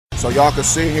So y'all can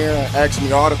sit here and ask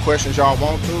me all the questions y'all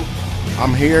want to.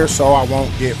 I'm here so I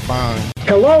won't get fined.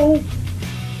 Hello?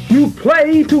 You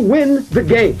play to win the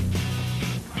game.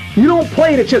 You don't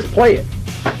play to just play it.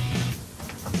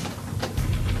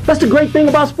 That's the great thing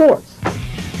about sports.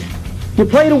 You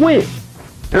play to win.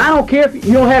 And I don't care if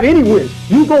you don't have any wins.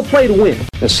 You go play to win.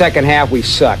 The second half, we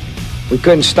sucked. We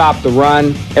couldn't stop the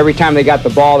run. Every time they got the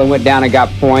ball, they went down and got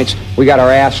points. We got our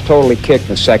ass totally kicked in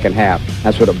the second half.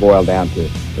 That's what it boiled down to.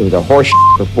 It was a horse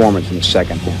performance in the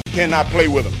second half. Cannot play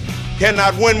with him.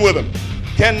 Cannot win with him.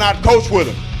 Cannot coach with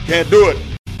him. Can't do it.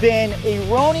 Been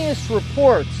erroneous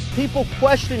reports, people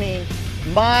questioning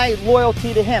my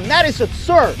loyalty to him. That is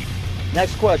absurd.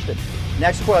 Next question.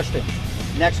 Next question.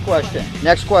 Next question.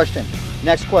 Next question.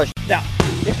 Next question. Now,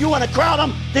 if you want to crown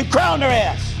them, then crown their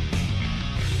ass.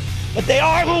 But they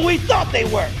are who we thought they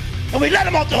were, and we let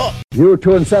them off the hook. If you were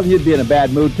 2-7, you'd be in a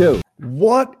bad mood too.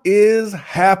 What is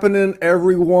happening,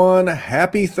 everyone?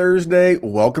 Happy Thursday.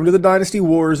 Welcome to the Dynasty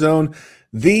War Zone,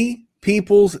 the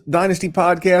People's Dynasty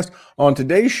podcast. On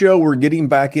today's show, we're getting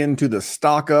back into the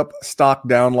stock up, stock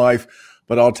down life.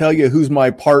 But I'll tell you who's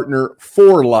my partner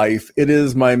for life. It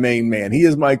is my main man. He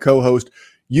is my co-host.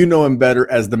 You know him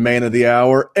better as the man of the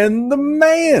hour and the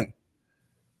man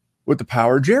with the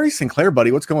power, Jerry Sinclair,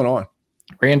 buddy. What's going on?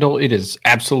 Randall, it is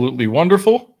absolutely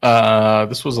wonderful.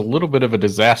 This was a little bit of a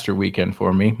disaster weekend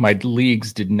for me. My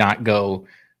leagues did not go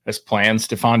as planned.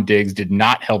 Stephon Diggs did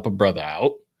not help a brother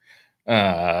out.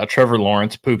 Trevor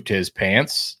Lawrence pooped his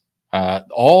pants.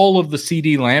 All of the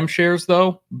CD Lamb shares,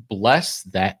 though, bless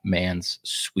that man's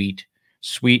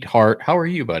sweet heart. How are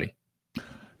you, buddy?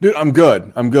 Dude, I'm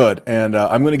good. And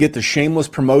I'm going to get the shameless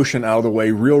promotion out of the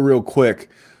way real quick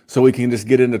so we can just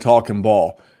get into talking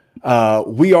ball.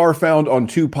 We are found on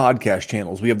two podcast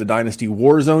channels. We have the Dynasty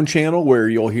Warzone channel, where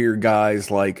you'll hear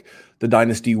guys like the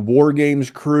Dynasty War Games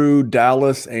crew,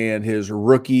 Dallas, and his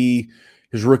rookie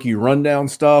rundown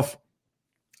stuff.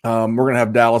 We're going to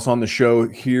have Dallas on the show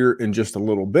here in just a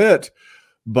little bit.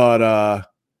 But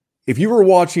if you were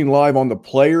watching live on the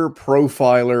Player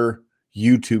Profiler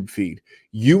YouTube feed,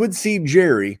 you would see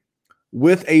Jerry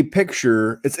with a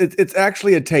picture. It's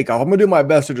actually a takeoff. I'm going to do my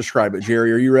best to describe it.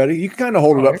 Jerry, are you ready? You can kind of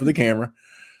hold it up for the camera.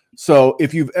 So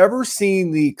if you've ever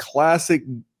seen the classic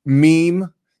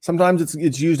meme, sometimes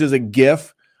it's used as a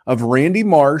GIF of Randy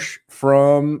Marsh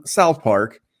from South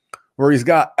Park, where he's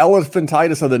got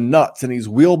elephantitis of the nuts and he's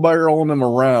wheelbarrowing them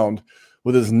around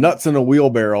with his nuts in a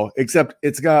wheelbarrow, except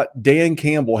it's got Dan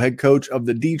Campbell, head coach of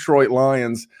the Detroit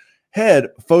Lions, head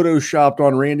photoshopped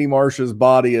on Randy Marsh's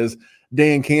body as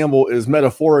Dan Campbell is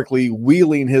metaphorically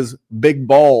wheeling his big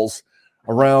balls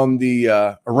around the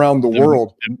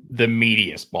world. The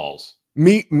meatiest balls.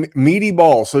 Meaty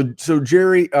balls. So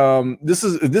Jerry, this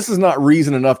is not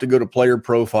reason enough to go to Player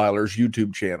Profiler's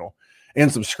YouTube channel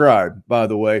and subscribe, by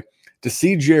the way, to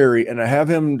see Jerry and to have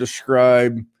him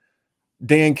describe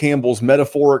Dan Campbell's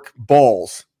metaphoric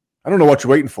balls. I don't know what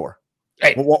you're waiting for.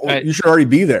 Hey, you should already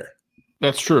be there.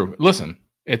 That's true. Listen,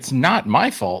 it's not my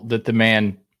fault that the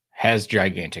man has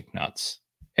gigantic nuts,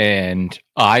 and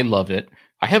I love it.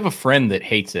 I have a friend that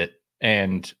hates it,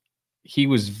 and he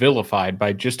was vilified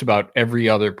by just about every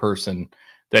other person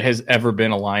that has ever been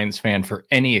a Lions fan for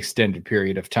any extended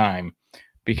period of time,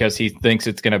 because he thinks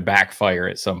it's going to backfire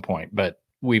at some point. But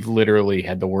we've literally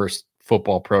had the worst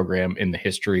football program in the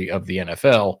history of the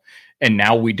NFL, and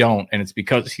now we don't, and it's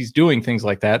because he's doing things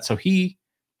like that, so he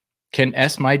can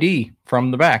S my D from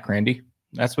the back, Randy.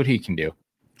 That's what he can do.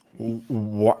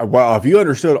 Wow, if you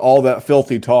understood all that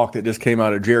filthy talk that just came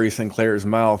out of Jerry Sinclair's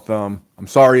mouth, I'm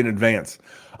sorry in advance.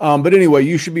 But anyway,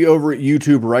 you should be over at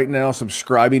YouTube right now,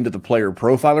 subscribing to the Player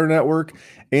Profiler Network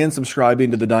and subscribing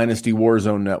to the Dynasty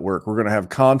Warzone Network. We're going to have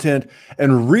content,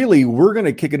 and really, we're going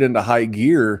to kick it into high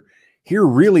gear here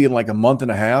really in like a month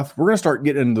and a half. We're going to start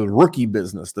getting into the rookie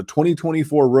business, the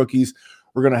 2024 rookies.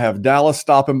 We're going to have Dallas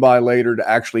stopping by later to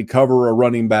actually cover a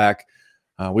running back.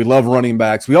 We love running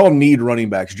backs. We all need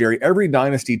running backs, Jerry. Every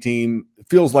dynasty team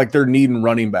feels like they're needing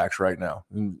running backs right now.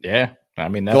 Yeah, I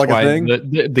mean, that's why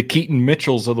the Keaton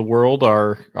Mitchells of the world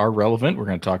are relevant. We're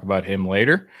going to talk about him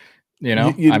later.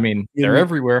 They're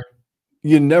everywhere.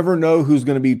 You never know who's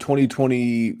going to be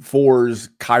 2024's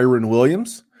Kyron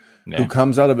Williams, who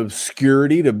comes out of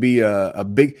obscurity to be a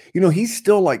big, he's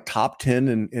still like top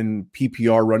 10 in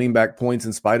PPR running back points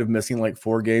in spite of missing like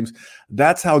 4 games.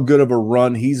 That's how good of a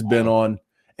run he's been on.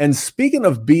 And speaking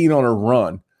of being on a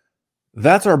run,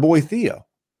 that's our boy Theo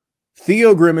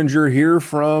Grimminger here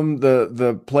from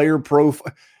the Player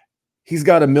Profile. He's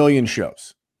got 1 million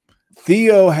shows.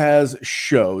 Theo has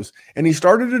shows, and he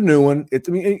started a new one.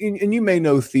 And you may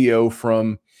know Theo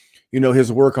from,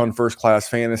 his work on First Class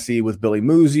Fantasy with Billy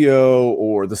Muzio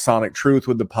or The Sonic Truth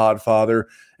with the Podfather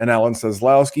and Alan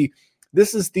Seslowski.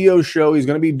 This is Theo's show. He's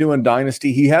going to be doing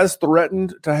Dynasty. He has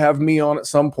threatened to have me on at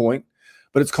some point,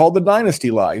 but it's called The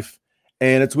Dynasty Life,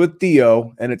 and it's with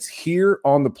Theo, and it's here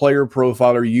on the Player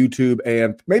Profiler YouTube.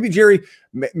 And maybe, Jerry,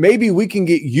 maybe we can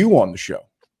get you on the show.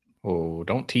 Oh,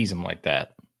 don't tease him like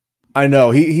that. I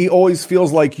know. He always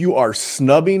feels like you are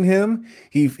snubbing him.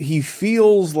 He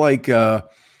feels like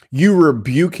you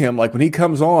rebuke him. Like when he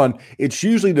comes on, it's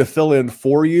usually to fill in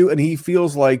for you, and he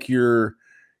feels like you're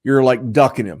like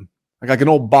ducking him. Like an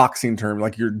old boxing term,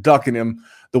 like you're ducking him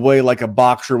the way like a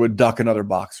boxer would duck another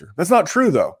boxer. That's not true,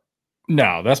 though.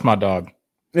 No, that's my dog.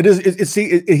 It is.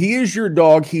 He is your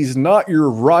dog. He's not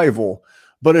your rival.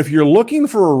 But if you're looking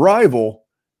for a rival,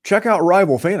 check out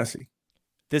Rival Fantasy.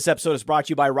 This episode is brought to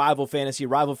you by Rival Fantasy.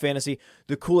 Rival Fantasy,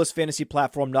 the coolest fantasy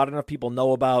platform not enough people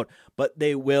know about, but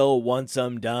they will once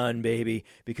I'm done, baby,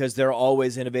 because they're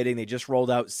always innovating. They just rolled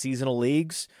out seasonal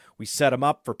leagues. We set them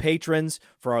up for patrons,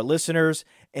 for our listeners,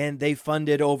 and they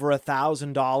funded over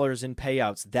 $1,000 in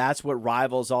payouts. That's what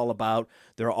Rival's all about.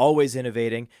 They're always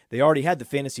innovating. They already had the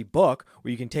fantasy book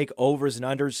where you can take overs and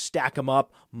unders, stack them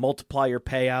up, multiply your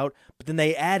payout, but then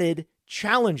they added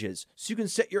challenges so you can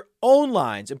set your own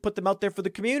lines and put them out there for the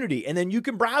community, and then you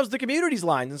can browse the community's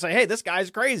lines and say, hey, this guy's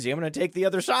crazy, I'm going to take the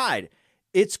other side.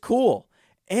 It's cool.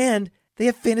 And they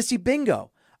have fantasy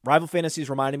bingo. Rival Fantasy is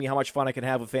reminding me how much fun I can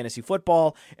have with fantasy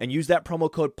football, and use that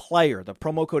promo code PLAYER. The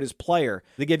promo code is PLAYER.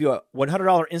 They give you a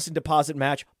 $100 instant deposit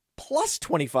match plus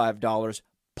 $25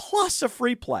 plus a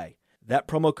free play. That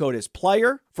promo code is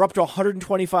PLAYER for up to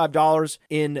 $125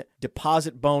 in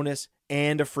deposit bonus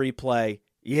and a free play.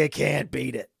 You can't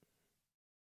beat it.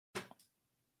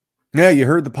 Yeah, you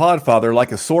heard the Podfather.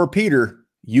 Like a sore Peter,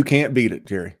 you can't beat it,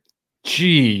 Jerry.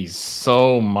 Jeez,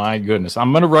 oh my goodness.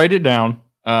 I'm going to write it down.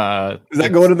 Is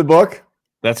that going in the book?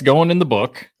 That's going in the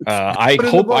book. I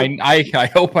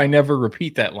hope I never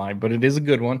repeat that line, but it is a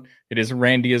good one. It is a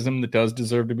Randyism that does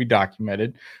deserve to be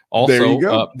documented. Also, there you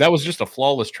go. That was just a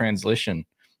flawless transition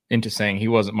into saying he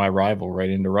wasn't my rival, right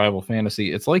into Rival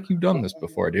Fantasy. It's like you've done this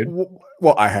before, dude.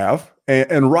 Well, I have.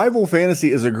 And Rival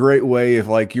Fantasy is a great way if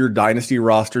like your dynasty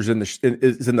roster's is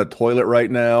in the toilet right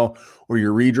now, or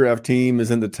your redraft team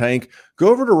is in the tank. Go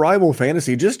over to Rival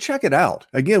Fantasy. Just check it out.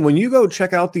 Again, when you go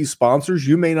check out these sponsors,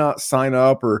 you may not sign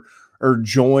up or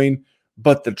join,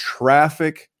 but the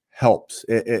traffic helps.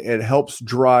 It helps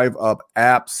drive up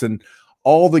apps and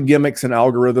all the gimmicks and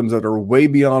algorithms that are way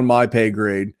beyond my pay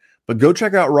grade. But go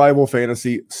check out Rival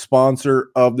Fantasy, sponsor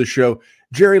of the show.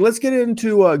 Jerry, let's get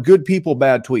into good people,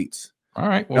 bad tweets. All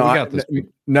right. Well, we got this week.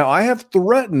 Now, I have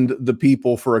threatened the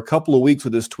people for a couple of weeks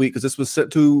with this tweet because this was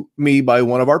sent to me by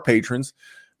one of our patrons,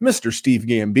 Mr. Steve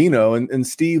Gambino. And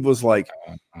Steve was like,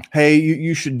 hey,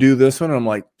 you should do this one. And I'm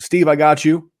like, Steve, I got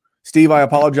you. Steve, I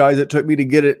apologize. It took me to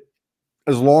get it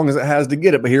as long as it has to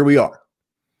get it, but here we are.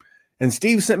 And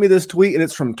Steve sent me this tweet, and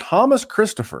it's from Thomas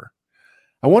Christopher.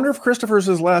 I wonder if Christopher's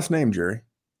his last name, Jerry.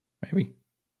 Maybe.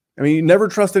 I mean, you never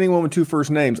trust anyone with two first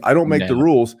names. I don't make the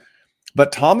rules.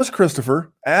 But Thomas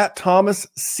Christopher at Thomas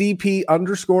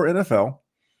CP_NFL.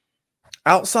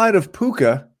 Outside of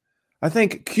Puka, I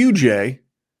think QJ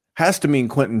has to mean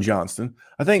Quentin Johnston.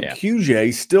 I think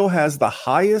QJ still has the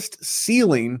highest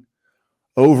ceiling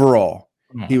overall.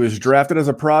 He was drafted as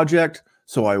a project,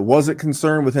 so I wasn't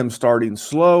concerned with him starting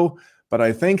slow, but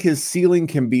I think his ceiling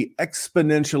can be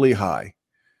exponentially high.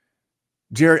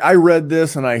 Jerry, I read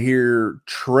this and I hear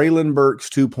Traylon Burks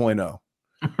 2.0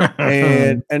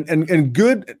 and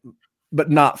good, but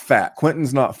not fat.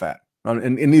 Quentin's not fat.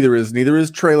 And neither is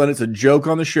Traylon. It's a joke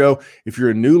on the show. If you're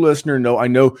a new listener, I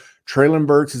know Traylon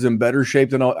Burks is in better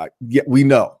shape than all. Yeah, we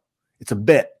know it's a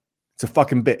bit. It's a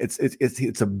fucking bit.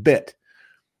 It's a bit.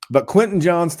 But Quentin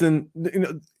Johnston,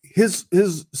 his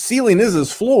ceiling is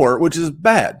his floor, which is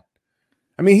bad.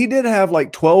 I mean, he did have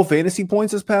like 12 fantasy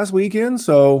points this past weekend,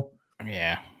 so.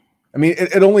 Yeah. I mean,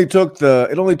 it only took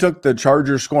the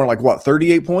Chargers scoring like what,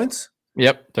 38 points?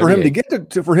 Yep. 38. For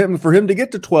him to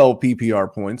get to 12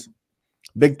 PPR points.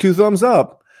 Big two thumbs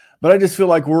up. But I just feel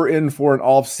like we're in for an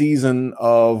off season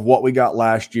of what we got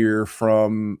last year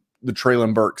from the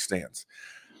Traylon Burks stance.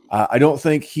 I don't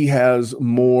think he has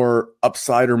more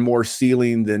upside or more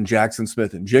ceiling than Jackson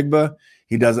Smith and Jigba.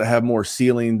 He doesn't have more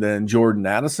ceiling than Jordan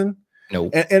Addison. No.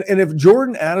 And if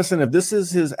Jordan Addison, if this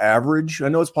is his average, I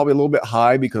know it's probably a little bit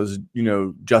high because,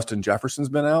 Justin Jefferson's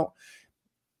been out,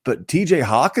 but TJ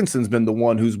Hawkinson's been the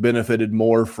one who's benefited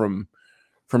more from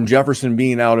Jefferson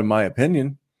being out, in my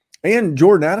opinion. And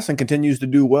Jordan Addison continues to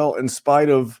do well in spite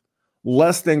of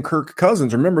less than Kirk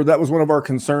Cousins. Remember, that was one of our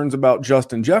concerns about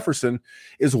Justin Jefferson,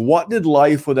 is what did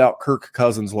life without Kirk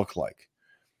Cousins look like?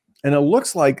 And it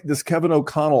looks like this Kevin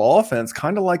O'Connell offense,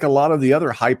 kind of like a lot of the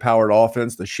other high-powered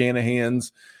offense, the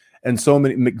Shanahans and so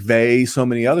many, McVay, so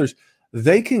many others,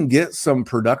 they can get some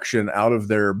production out of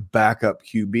their backup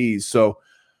QBs. So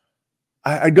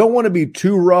I don't want to be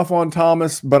too rough on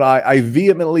Thomas, but I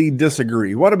vehemently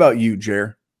disagree. What about you,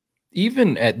 Jer?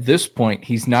 Even at this point,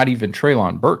 he's not even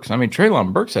Treylon Burks. I mean,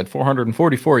 Treylon Burks had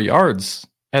 444 yards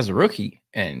as a rookie,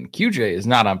 and QJ is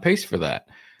not on pace for that.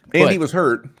 And he was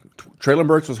hurt. Treylon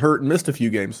Burks was hurt and missed a few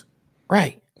games.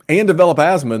 Right. And developed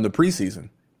asthma in the preseason.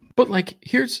 But like,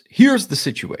 here's the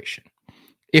situation.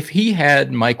 If he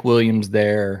had Mike Williams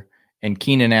there and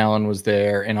Keenan Allen was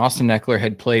there and Austin Eckler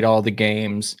had played all the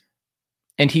games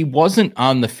and he wasn't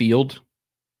on the field,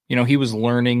 he was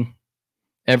learning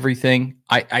everything,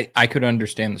 I could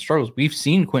understand the struggles. We've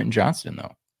seen Quentin Johnston,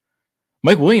 though.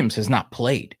 Mike Williams has not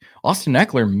played. Austin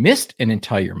Eckler missed an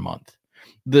entire month.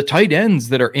 The tight ends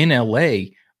that are in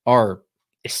LA are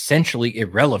essentially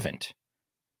irrelevant.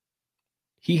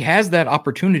 He has that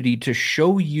opportunity to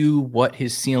show you what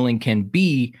his ceiling can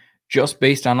be just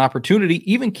based on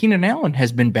opportunity. Even Keenan Allen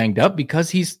has been banged up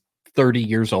because he's 30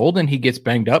 years old, and he gets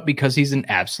banged up because he's an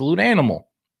absolute animal.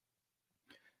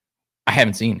 I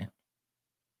haven't seen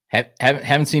it.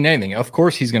 Haven't seen anything. Of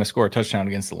course, he's going to score a touchdown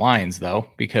against the Lions, though,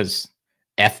 because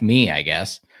F me, I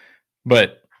guess.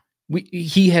 But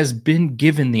he has been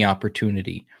given the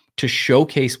opportunity to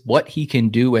showcase what he can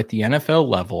do at the NFL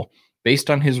level based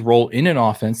on his role in an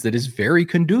offense that is very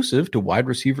conducive to wide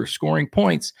receiver scoring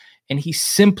points, and he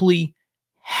simply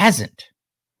hasn't.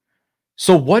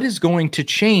 So what is going to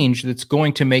change that's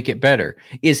going to make it better?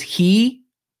 Is he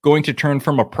going to turn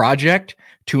from a project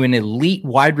to an elite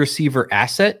wide receiver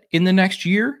asset in the next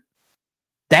year?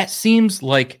 That seems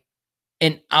like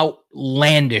an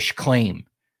outlandish claim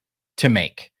to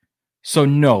make. So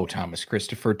no, Thomas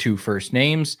Christopher, 2 first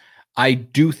names. I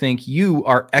do think you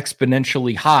are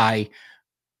exponentially high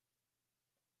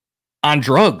on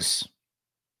drugs,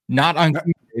 not on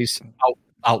QJ's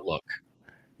outlook.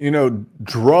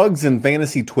 Drugs and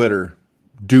fantasy Twitter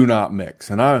do not mix.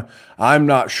 And I'm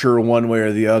not sure one way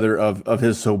or the other of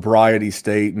his sobriety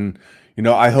state. And,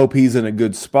 I hope he's in a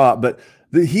good spot. But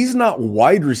he's not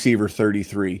wide receiver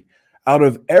 33. Out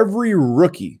of every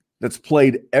rookie that's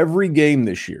played every game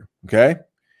this year, okay?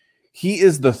 He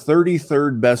is the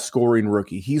 33rd best scoring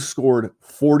rookie. He scored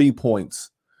 40 points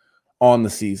on the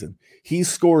season. He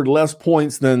scored less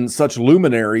points than such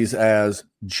luminaries as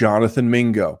Jonathan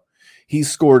Mingo. He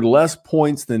scored less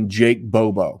points than Jake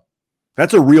Bobo.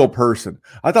 That's a real person.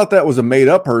 I thought that was a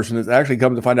made-up person. It's actually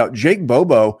come to find out Jake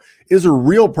Bobo is a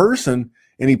real person,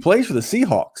 and he plays for the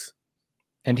Seahawks.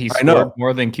 And he scored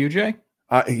more than QJ?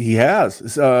 He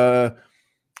has.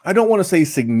 I don't want to say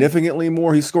significantly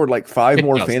more. He scored like 5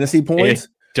 more fantasy points. It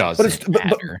doesn't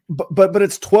matter. But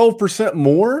it's 12%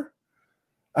 more.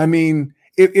 I mean,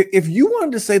 if you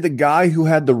wanted to say the guy who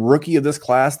had the rookie of this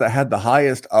class that had the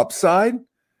highest upside,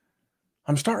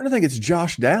 I'm starting to think it's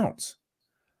Josh Downs.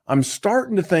 I'm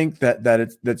starting to think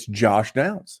that's Josh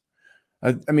Downs.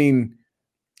 I mean,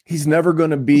 he's never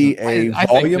going to be a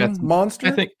volume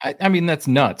monster. I mean, that's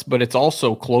nuts, but it's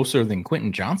also closer than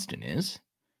Quentin Johnston is.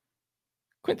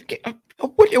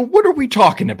 What are we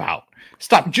talking about?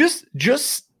 Stop.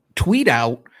 Just tweet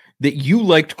out that you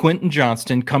liked Quentin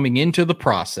Johnston coming into the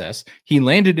process. He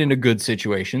landed in a good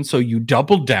situation, so you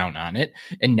doubled down on it,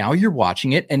 and now you're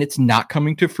watching it, and it's not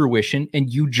coming to fruition, and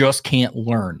you just can't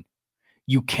learn.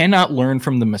 You cannot learn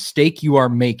from the mistake you are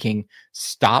making.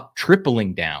 Stop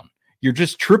tripling down. You're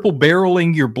just triple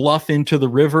barreling your bluff into the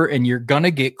river, and you're going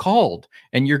to get called,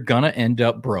 and you're going to end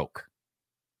up broke.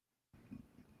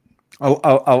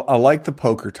 I like the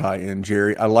poker tie-in,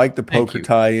 Jerry. I like the poker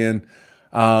tie-in.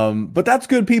 But that's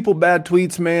good people, bad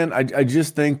tweets, man. I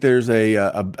just think there's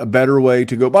a better way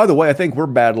to go. By the way, I think we're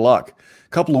bad luck. A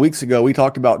couple of weeks ago, we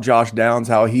talked about Josh Downs,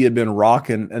 how he had been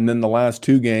rocking, and then the last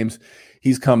 2 games,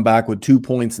 he's come back with 2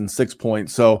 points and 6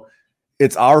 points. So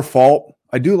it's our fault.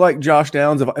 I do like Josh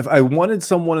Downs. If I wanted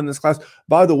someone in this class,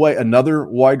 by the way, another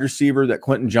wide receiver that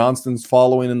Quentin Johnston's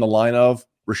following in the line of,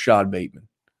 Rashad Bateman.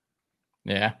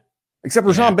 Yeah. Except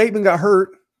Rashad Bateman got hurt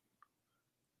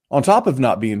on top of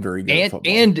not being very good at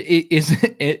football. And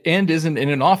isn't in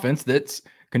an offense that's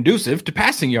conducive to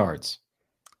passing yards.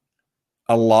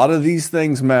 A lot of these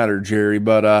things matter, Jerry,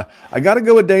 but I got to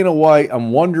go with Dana White.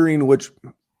 I'm wondering which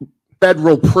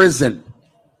federal prison.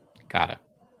 Got it.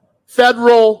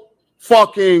 Federal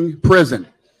fucking prison.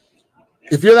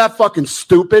 If you're that fucking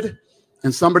stupid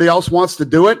and somebody else wants to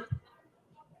do it,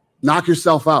 knock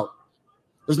yourself out.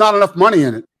 There's not enough money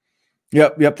in it.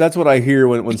 Yep. That's what I hear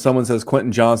when someone says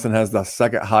Quentin Johnson has the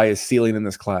second highest ceiling in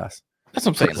this class. That's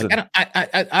what I'm saying. Like,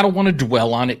 I don't want to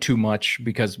dwell on it too much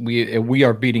because we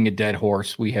are beating a dead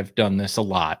horse. We have done this a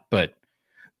lot, but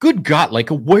good God, like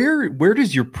where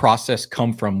does your process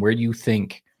come from? Where you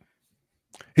think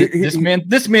this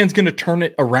man's going to turn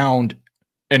it around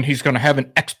and he's going to have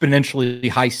an exponentially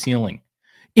high ceiling?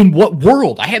 In what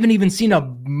world? I haven't even seen a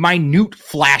minute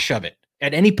flash of it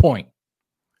at any point.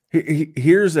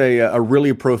 Here's a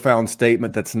really profound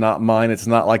statement that's not mine. It's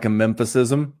not like a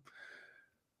Memphisism,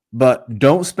 but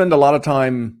don't spend a lot of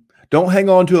time. Don't hang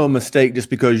on to a mistake just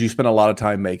because you spent a lot of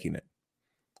time making it.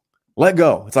 Let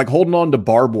go. It's like holding on to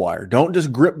barbed wire. Don't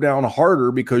just grip down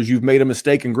harder because you've made a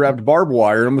mistake and grabbed barbed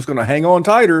wire. I'm just going to hang on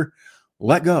tighter.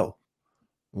 Let go.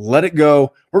 Let it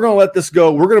go. We're going to let this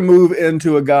go. We're going to move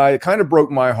into a guy that kind of broke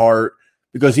my heart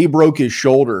because he broke his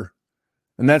shoulder.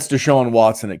 And that's Deshaun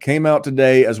Watson. It came out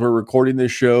today as we're recording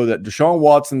this show that Deshaun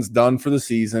Watson's done for the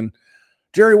season.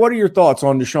 Jerry, what are your thoughts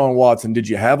on Deshaun Watson? Did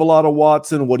you have a lot of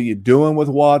Watson? What are you doing with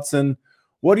Watson?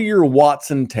 What are your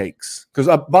Watson takes? Because,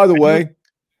 by the way,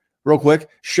 real quick,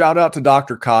 shout out to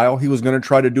Dr. Kyle. He was going to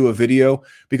try to do a video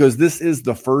because this is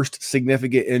the first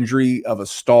significant injury of a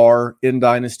star in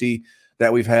Dynasty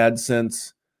that we've had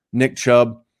since Nick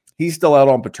Chubb. He's still out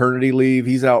on paternity leave.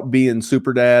 He's out being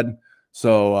super dad.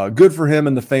 So good for him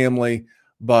and the family.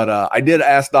 But I did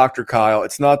ask Dr. Kyle.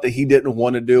 It's not that he didn't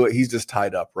want to do it. He's just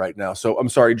tied up right now. So I'm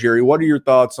sorry, Jerry. What are your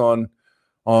thoughts on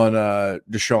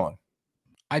Deshaun?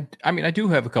 I mean, I do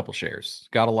have a couple shares.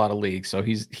 Got a lot of leagues, so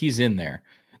he's in there.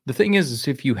 The thing is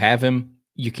if you have him,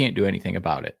 you can't do anything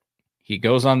about it. He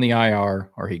goes on the IR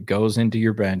or he goes into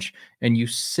your bench, and you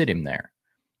sit him there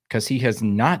because he has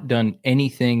not done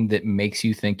anything that makes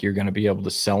you think you're going to be able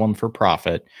to sell him for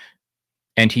profit.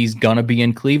 And he's going to be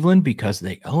in Cleveland because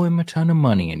they owe him a ton of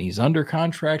money and he's under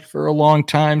contract for a long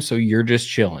time. So you're just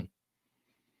chilling.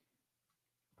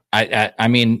 I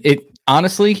mean, it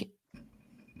honestly,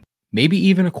 maybe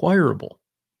even acquirable.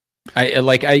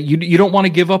 You don't want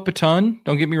to give up a ton.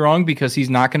 Don't get me wrong, because he's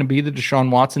not going to be the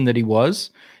Deshaun Watson that he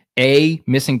was. A,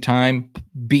 missing time.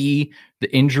 B,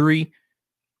 the injury,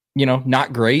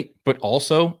 not great. But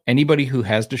also, anybody who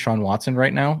has Deshaun Watson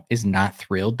right now is not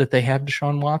thrilled that they have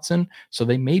Deshaun Watson. So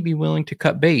they may be willing to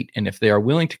cut bait. And if they are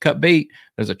willing to cut bait,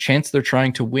 there's a chance they're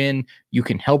trying to win. You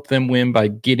can help them win by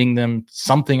getting them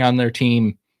something on their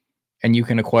team, and you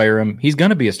can acquire him. He's going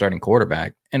to be a starting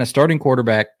quarterback, and a starting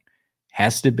quarterback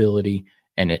has stability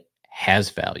and it has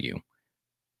value.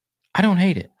 I don't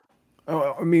hate it.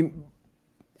 I mean,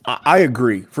 I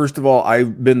agree. First of all,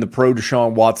 I've been the pro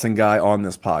Deshaun Watson guy on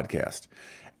this podcast.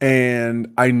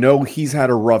 And I know he's had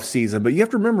a rough season, but you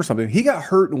have to remember something. He got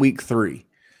hurt in week 3,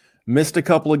 missed a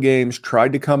couple of games,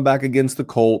 tried to come back against the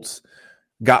Colts,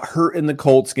 got hurt in the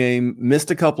Colts game,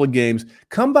 missed a couple of games,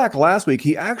 come back last week.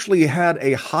 He actually had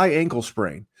a high ankle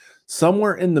sprain.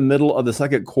 Somewhere in the middle of the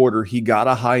second quarter, he got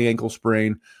a high ankle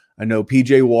sprain. I know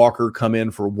PJ Walker come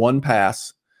in for one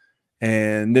pass,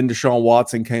 and then Deshaun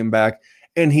Watson came back,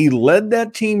 and he led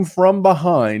that team from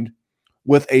behind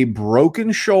with a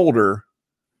broken shoulder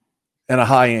and a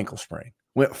high ankle sprain.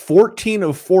 Went 14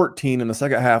 of 14 in the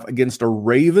second half against a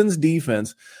Ravens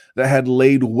defense that had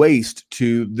laid waste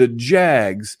to the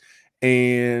Jags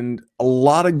and a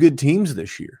lot of good teams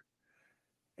this year.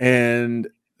 And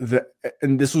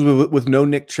this was with no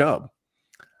Nick Chubb.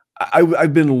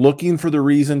 I've been looking for the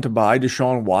reason to buy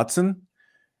Deshaun Watson,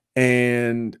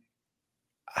 and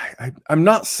I'm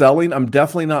not selling. I'm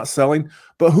definitely not selling.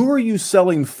 But who are you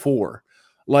selling for?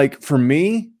 Like, for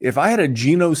me, if I had a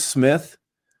Geno Smith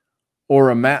or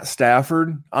a Matt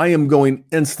Stafford, I am going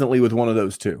instantly with one of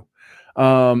those two.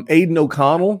 Aiden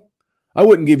O'Connell, I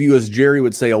wouldn't give you, as Jerry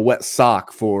would say, a wet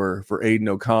sock for Aiden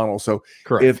O'Connell. So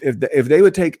if they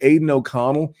would take Aiden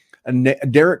O'Connell and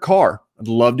Derek Carr, I'd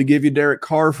love to give you Derek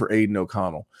Carr for Aiden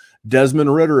O'Connell.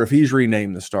 Desmond Ridder, if he's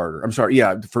renamed the starter. I'm sorry,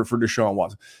 yeah, for Deshaun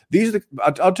Watson. These are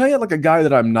I'll tell you, like, a guy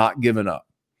that I'm not giving up,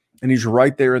 and he's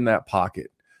right there in that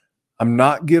pocket. I'm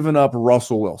not giving up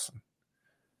Russell Wilson.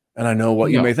 And I know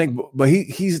what you may think, but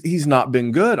he's not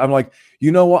been good. I'm like,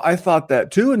 you know what? I thought that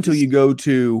too until you go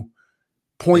to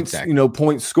points,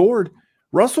 points scored.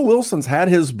 Russell Wilson's had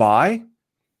his bye,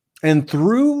 and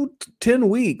through 10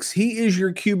 weeks, he is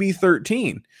your QB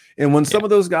 13. And when some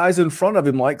of those guys in front of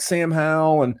him, like Sam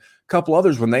Howell and a couple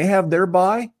others, when they have their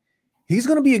bye, he's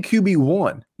going to be a QB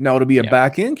 1. Now it'll be a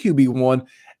back end QB 1.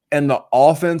 And the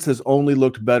offense has only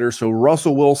looked better. So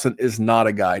Russell Wilson is not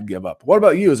a guy I'd give up. What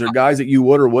about you? Is there guys that you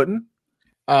would or wouldn't?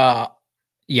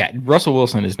 Yeah, Russell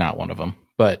Wilson is not one of them.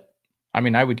 But, I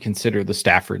mean, I would consider the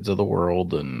Staffords of the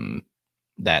world and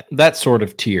that sort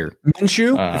of tier.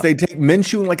 Minshew, if they take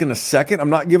Minshew like in a second, I'm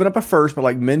not giving up a first, but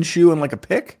like Minshew and like a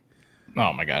pick.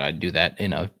 Oh my God, I'd do that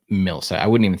in a millisecond. I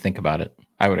wouldn't even think about it.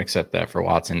 I would accept that for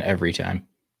Watson every time.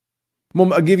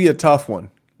 Well, I'll give you a tough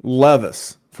one.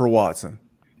 Levis for Watson.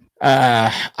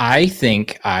 I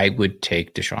think I would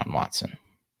take Deshaun Watson,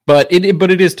 but it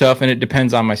is tough, and it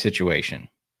depends on my situation.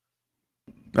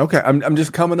 Okay, I'm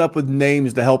just coming up with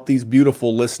names to help these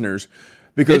beautiful listeners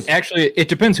because it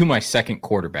depends who my second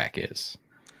quarterback is.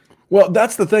 Well,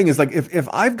 that's the thing is like if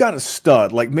I've got a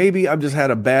stud, like maybe I've just had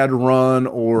a bad run,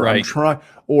 or right. I'm trying,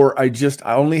 or I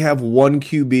only have one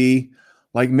QB.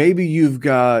 Like maybe you've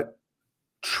got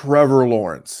Trevor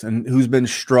Lawrence and who's been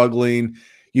struggling.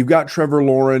 You've got Trevor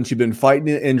Lawrence. You've been fighting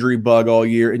an injury bug all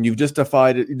year, and you've just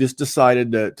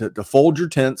decided to fold your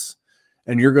tents,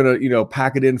 and you're gonna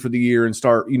pack it in for the year and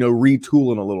start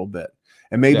retooling a little bit.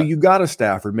 And maybe you got a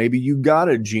Stafford, maybe you got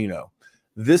a Geno.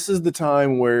 This is the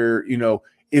time where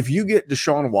if you get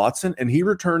Deshaun Watson and he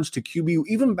returns to QB,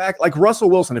 even back like Russell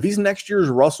Wilson, if he's next year's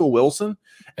Russell Wilson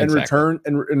and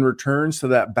returns to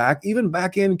that back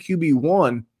end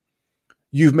QB1,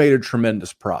 you've made a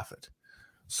tremendous profit.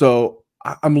 So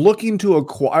I'm looking to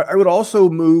acquire. I would also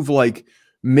move like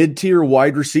mid-tier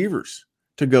wide receivers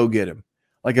to go get him.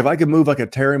 Like if I could move like a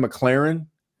Terry McLaurin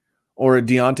or a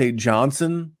Deontay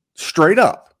Johnson straight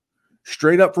up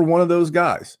for one of those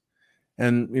guys.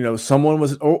 And, someone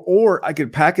was, or I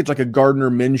could package like a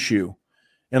Gardner Minshew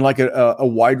and like a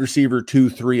wide receiver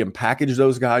 2-3 and package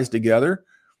those guys together,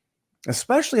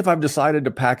 especially if I've decided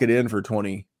to pack it in for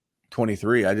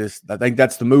 2023. I think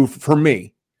that's the move for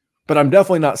me, but I'm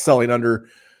definitely not selling under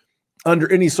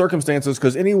any circumstances,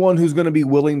 because anyone who's going to be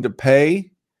willing to pay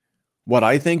what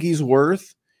I think he's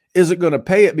worth isn't going to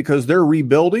pay it because they're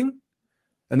rebuilding.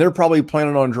 And they're probably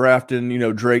planning on drafting,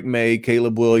 Drake May,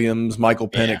 Caleb Williams, Michael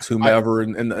Penix, whomever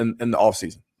in the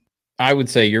offseason. I would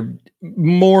say you're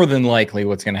more than likely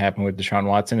what's going to happen with Deshaun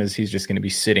Watson is he's just going to be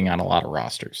sitting on a lot of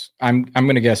rosters. I'm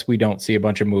going to guess we don't see a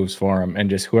bunch of moves for him, and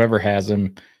just whoever has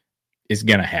him is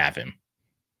going to have him.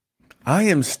 I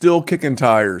am still kicking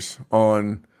tires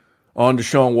on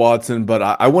Deshaun Watson, but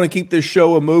I want to keep this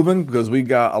show moving because we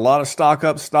got a lot of stock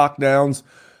ups, stock downs.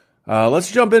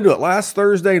 Let's jump into it. Last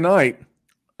Thursday night,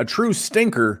 a true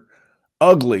stinker,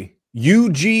 ugly,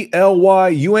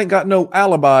 UGLY, you ain't got no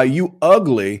alibi, you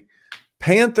ugly.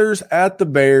 Panthers at the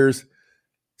Bears.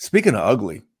 Speaking of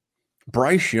ugly,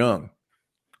 Bryce Young,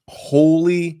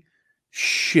 holy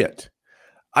shit.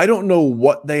 I don't know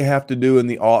what they have to do in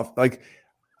the off. Like,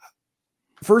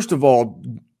 first of all,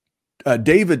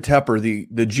 David Tepper,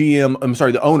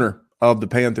 the owner of the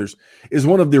Panthers, is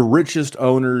one of the richest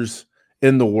owners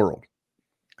in the world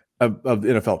of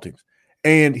NFL teams.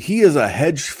 And he is a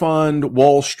hedge fund,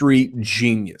 Wall Street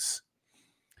genius.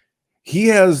 He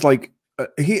has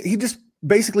he just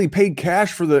basically paid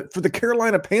cash for the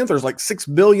Carolina Panthers, like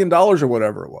 $6 billion or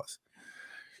whatever it was.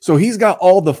 So he's got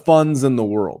all the funds in the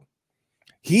world.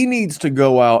 He needs to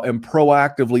go out and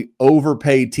proactively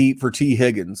overpay for T.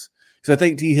 Higgins, because I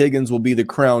think T. Higgins will be the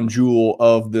crown jewel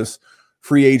of this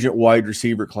free agent wide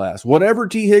receiver class. Whatever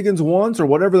T. Higgins wants or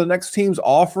whatever the next team's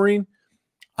offering,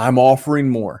 I'm offering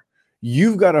more.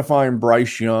 You've got to find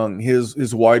Bryce Young,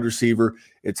 his wide receiver.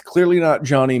 It's clearly not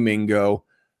Johnny Mingo.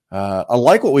 I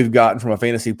like what we've gotten from a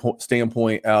fantasy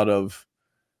standpoint out of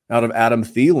Adam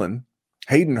Thielen.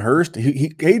 Hayden Hurst.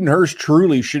 Hayden Hurst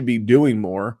truly should be doing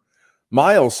more.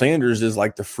 Miles Sanders is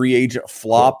like the free agent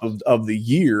flop of the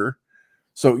year.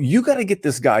 So you got to get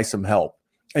this guy some help.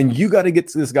 And you got to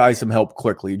get this guy some help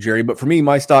quickly, Jerry. But for me,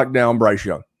 my stock down, Bryce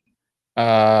Young.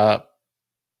 I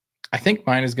think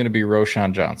mine is going to be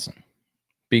Roschon Johnson,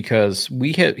 because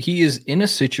he is in a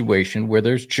situation where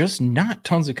there's just not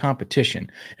tons of competition.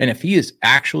 And if he is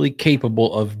actually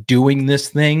capable of doing this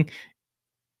thing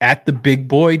at the big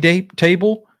boy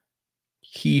table,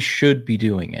 he should be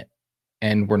doing it.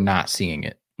 And we're not seeing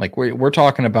it. Like we're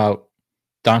talking about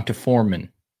Donta Foreman,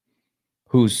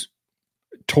 who's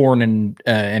torn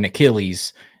an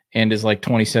Achilles and is like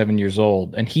 27 years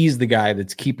old. And he's the guy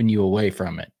that's keeping you away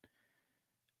from it.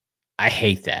 I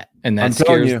hate that. And that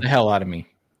scares the hell out of me.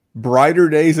 Brighter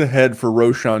days ahead for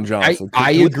Roschon Johnson.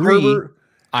 I agree.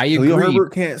 Khalil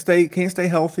Herbert can't stay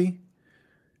healthy.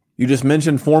 You just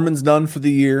mentioned Foreman's done for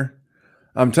the year.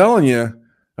 I'm telling you,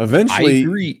 eventually. I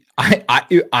agree.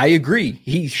 I agree.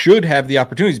 He should have the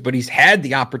opportunities, but he's had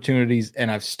the opportunities, and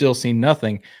I've still seen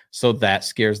nothing. So that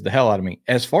scares the hell out of me.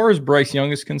 As far as Bryce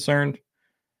Young is concerned,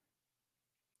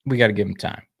 we got to give him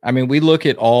time. I mean, we look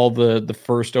at all the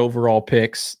first overall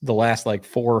picks, the last like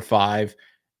 4 or 5.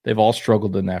 They've all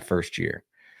struggled in that first year.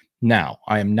 Now,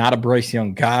 I am not a Bryce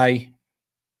Young guy,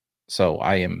 so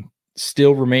I am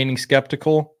still remaining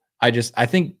skeptical. I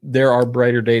think there are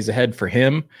brighter days ahead for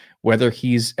him. Whether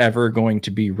he's ever going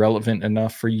to be relevant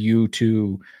enough for you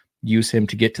to use him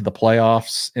to get to the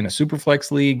playoffs in a Superflex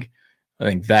league, I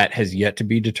think that has yet to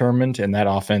be determined. And that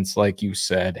offense, like you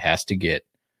said, has to get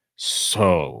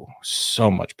so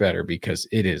much better because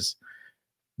it is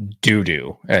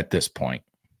doo-doo at this point.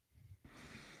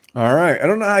 All right. I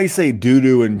don't know how you say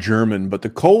doo-doo in German, but the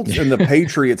Colts and the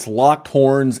Patriots locked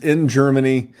horns in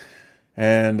Germany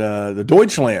and the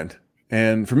Deutschland.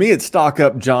 And for me, it's stock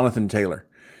up Jonathan Taylor.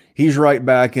 He's right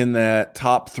back in that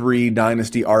top 3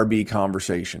 Dynasty RB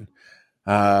conversation.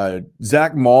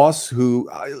 Zach Moss, who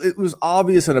it was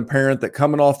obvious and apparent that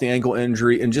coming off the ankle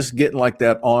injury and just getting like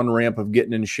that on-ramp of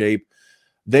getting in shape,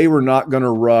 they were not going to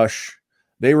rush.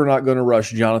 They were not going to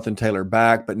rush Jonathan Taylor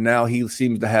back, but now he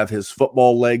seems to have his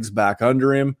football legs back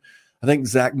under him. I think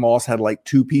Zach Moss had like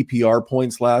 2 PPR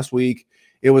points last week.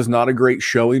 It was not a great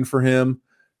showing for him.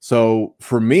 So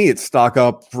for me, it's stock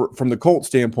up from the Colts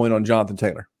standpoint on Jonathan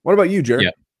Taylor. What about you,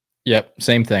 Jared? Yep.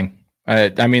 Same thing.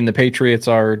 I mean, the Patriots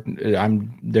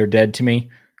they're dead to me.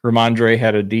 Ramondre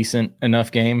had a decent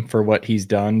enough game for what he's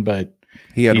done, but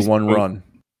he had one run.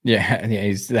 Yeah,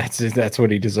 that's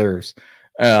what he deserves.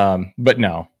 But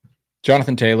no,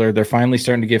 Jonathan Taylor, they're finally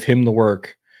starting to give him the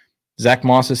work. Zach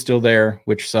Moss is still there,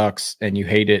 which sucks, and you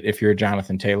hate it if you're a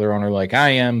Jonathan Taylor owner like I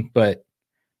am, but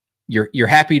you're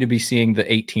happy to be seeing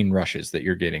the 18 rushes that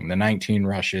you're getting, the 19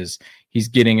 rushes. He's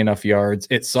getting enough yards.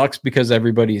 It sucks because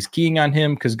everybody is keying on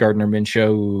him because Gardner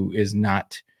Minshew is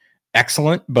not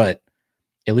excellent, but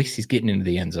at least he's getting into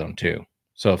the end zone too.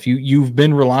 So if you've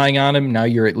been relying on him, now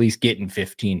you're at least getting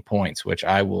 15 points, which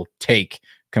I will take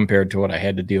compared to what I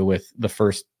had to deal with the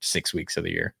first 6 weeks of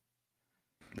the year.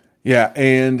 Yeah,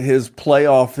 and his fantasy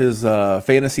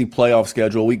playoff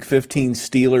schedule, week 15,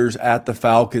 Steelers at the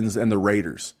Falcons and the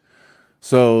Raiders.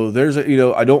 So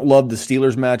I don't love the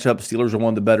Steelers matchup. Steelers are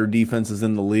one of the better defenses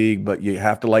in the league, but you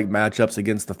have to like matchups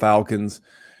against the Falcons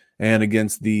and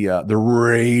against the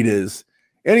Raiders.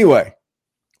 Anyway,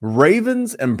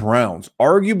 Ravens and Browns,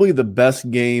 arguably the best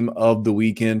game of the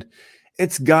weekend.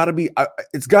 It's got to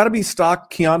be stock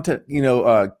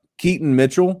Keaton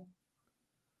Mitchell.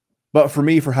 But for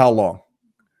me, for how long?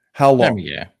 How long?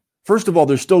 Yeah. First of all,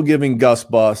 they're still giving Gus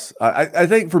Bus. I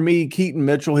think for me, Keaton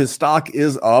Mitchell, his stock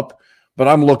is up, but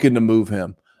I'm looking to move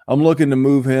him.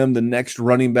 The next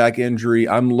running back injury,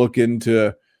 I'm looking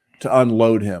to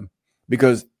unload him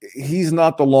because he's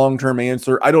not the long-term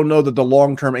answer. I don't know that the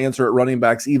long-term answer at running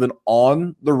backs even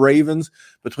on the Ravens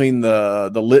between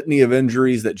the litany of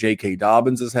injuries that J.K.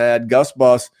 Dobbins has had. Gus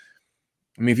Bus,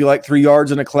 I mean, if you like 3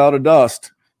 yards in a cloud of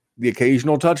dust, the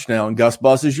occasional touchdown, Gus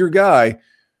Bus is your guy.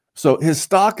 So his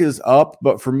stock is up,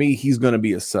 but for me, he's going to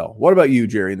be a sell. What about you,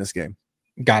 Jerry, in this game?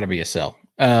 Got to be a sell.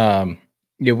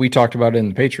 We talked about it in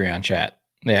the Patreon chat.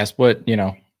 They asked, are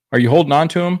you holding on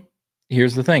to him?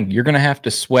 Here's the thing. You're going to have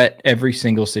to sweat every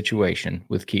single situation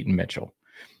with Keaton Mitchell.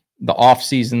 The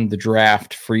offseason, the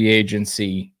draft, free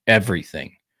agency,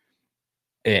 everything.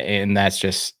 And that's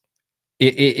just,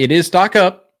 it is stock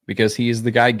up because he is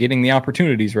the guy getting the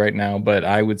opportunities right now, but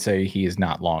I would say he is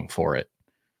not long for it.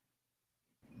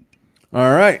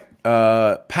 All right.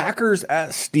 Packers at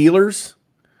Steelers.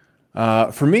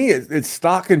 For me, its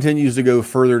stock continues to go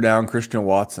further down Christian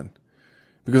Watson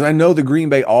because I know the Green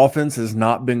Bay offense has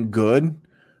not been good,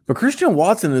 but Christian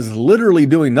Watson is literally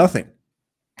doing nothing.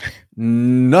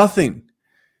 Nothing.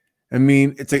 I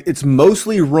mean, it's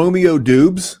mostly Romeo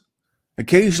Dubes.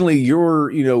 Occasionally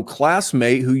your,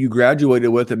 classmate who you graduated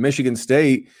with at Michigan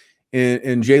State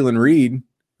in Jalen Reed,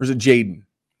 or is it Jaden?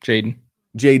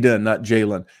 Jaden, not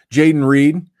Jalen. Jaden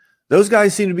Reed. Those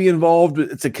guys seem to be involved.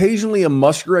 It's occasionally a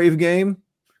Musgrave game.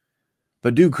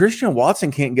 But, dude, Christian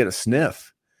Watson can't get a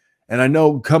sniff. And I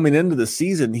know coming into the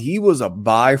season, he was a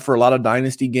buy for a lot of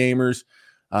Dynasty gamers.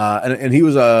 And he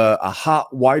was a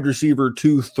hot wide receiver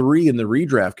 2-3 in the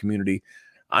redraft community.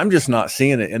 I'm just not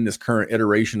seeing it in this current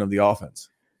iteration of the offense.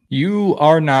 You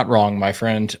are not wrong, my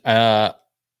friend.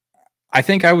 I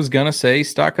think I was going to say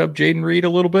stock up Jaden Reed a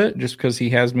little bit just because he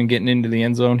has been getting into the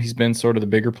end zone. He's been sort of the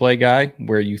bigger play guy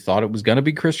where you thought it was going to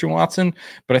be Christian Watson.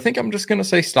 But I think I'm just going to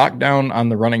say stock down on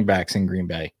the running backs in Green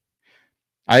Bay.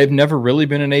 I have never really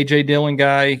been an A.J. Dillon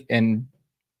guy, and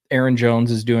Aaron Jones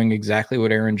is doing exactly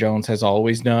what Aaron Jones has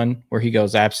always done, where he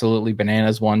goes absolutely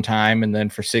bananas one time, and then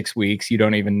for 6 weeks, you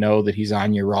don't even know that he's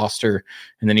on your roster,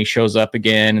 and then he shows up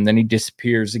again, and then he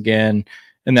disappears again,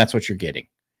 and that's what you're getting.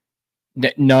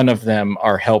 None of them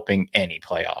are helping any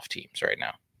playoff teams right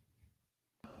now.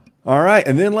 All right,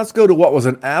 and then let's go to what was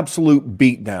an absolute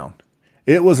beatdown.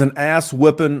 It was an ass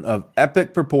whipping of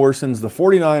epic proportions. The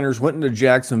 49ers went into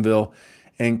Jacksonville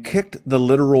and kicked the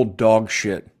literal dog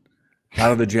shit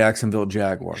out of the Jacksonville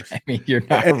Jaguars. I mean, you're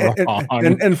not wrong.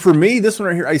 And for me, this one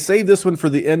right here, I saved this one for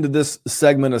the end of this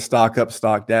segment of Stock Up,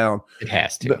 Stock Down. It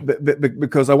has to.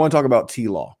 Because I want to talk about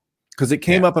T-Law. Because it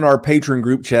came up in our patron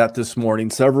group chat this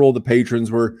morning. Several of the patrons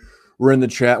were in the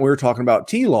chat. And we were talking about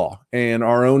T-Law and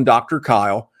our own Dr.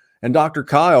 Kyle. And Dr.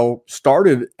 Kyle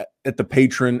started at the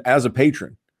patron as a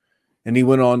patron. And he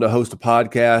went on to host a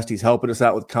podcast. He's helping us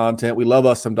out with content. We love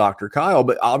us some Dr. Kyle,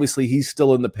 but obviously he's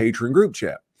still in the patron group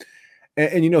chat.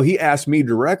 And he asked me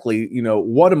directly,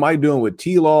 what am I doing with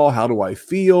T-Law? How do I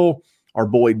feel? Our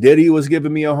boy Diddy was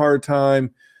giving me a hard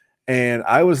time. And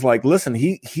I was like, listen,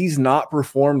 he's not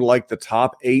performed like the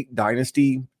top 8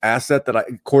 dynasty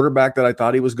quarterback that I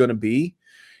thought he was going to be.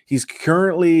 He's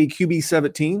currently QB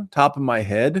 17, top of my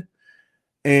head.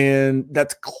 And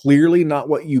that's clearly not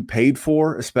what you paid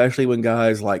for, especially when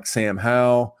guys like Sam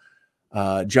Howell,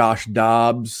 Josh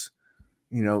Dobbs,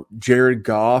 Jared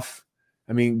Goff.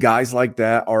 I mean, guys like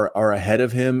that are ahead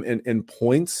of him in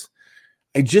points.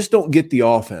 I just don't get the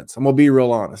offense. I'm going to be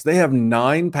real honest. They have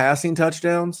 9 passing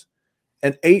touchdowns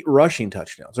and 8 rushing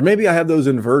touchdowns. Or maybe I have those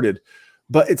inverted,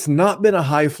 but it's not been a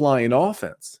high-flying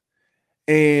offense.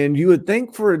 And you would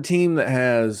think for a team that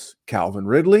has Calvin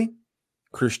Ridley,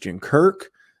 Christian Kirk,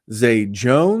 Zay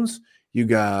Jones, you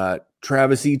got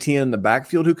Travis Etienne in the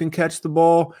backfield who can catch the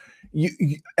ball,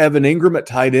 Evan Ingram at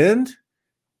tight end.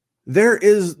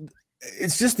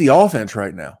 It's just the offense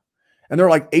right now. And they're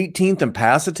like 18th in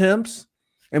pass attempts.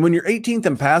 And when you're 18th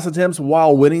in pass attempts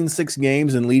while winning 6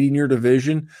 games and leading your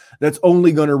division, that's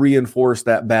only going to reinforce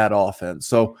that bad offense.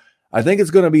 So I think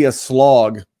it's going to be a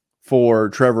slog for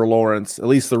Trevor Lawrence, at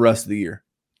least the rest of the year.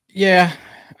 Yeah,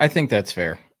 I think that's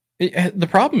fair. The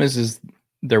problem is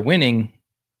they're winning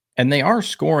and they are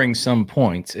scoring some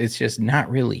points. It's just not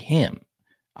really him.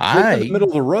 They're in the middle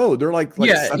of the road. They're like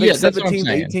I think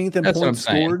 17th, 18th in points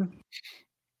scored.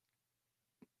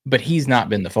 But he's not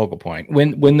been the focal point.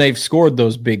 When they've scored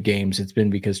those big games, it's been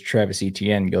because Travis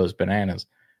Etienne goes bananas.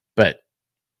 But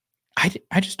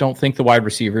I just don't think the wide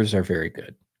receivers are very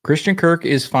good. Christian Kirk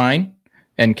is fine,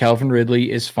 and Calvin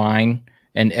Ridley is fine,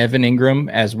 and Evan Ingram,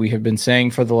 as we have been saying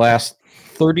for the last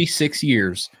 36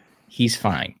 years, he's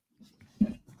fine.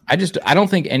 I don't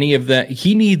think any of that.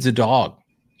 He needs a dog.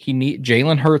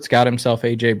 Jalen Hurts got himself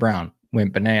A.J. Brown,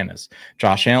 went bananas.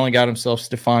 Josh Allen got himself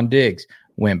Stephon Diggs,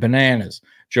 went bananas.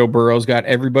 Joe Burrow's got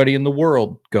everybody in the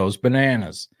world, goes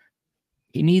bananas.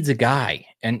 He needs a guy,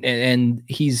 and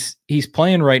he's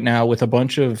playing right now with a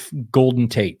bunch of Golden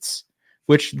Tates,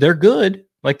 which they're good.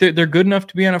 Like they're good enough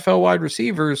to be NFL wide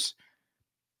receivers.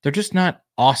 They're just not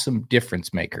awesome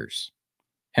difference makers.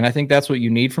 And I think that's what you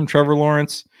need from Trevor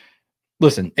Lawrence.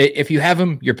 Listen, if you have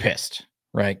him, you're pissed,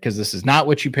 right? Because this is not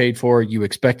what you paid for. You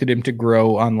expected him to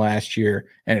grow on last year,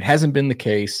 and it hasn't been the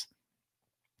case.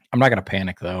 I'm not going to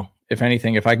panic, though. If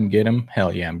anything, if I can get him,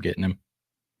 hell yeah, I'm getting him.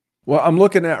 Well, I'm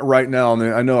looking at right now, and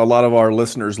I know a lot of our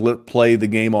listeners play the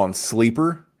game on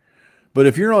Sleeper. But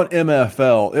if you're on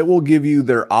MFL, it will give you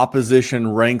their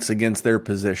opposition ranks against their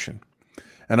position.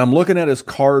 And I'm looking at his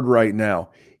card right now.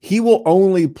 He will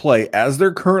only play as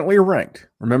they're currently ranked.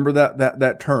 Remember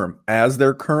that term, as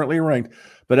they're currently ranked.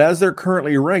 But as they're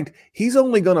currently ranked, he's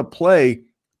only going to play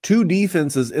 2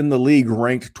 defenses in the league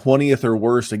ranked 20th or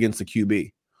worse against the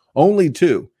QB. Only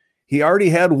 2. He already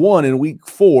had one in week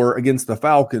 4 against the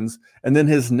Falcons, and then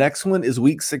his next one is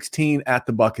week 16 at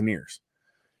the Buccaneers.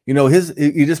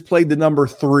 He just played the number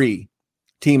 3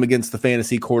 team against the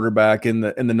fantasy quarterback in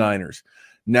the Niners.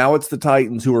 Now it's the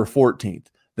Titans who are 14th,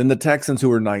 then the Texans who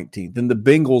are 19th, then the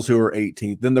Bengals who are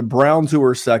 18th, then the Browns who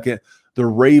are 2nd, the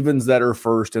Ravens that are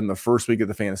 1st in the first week of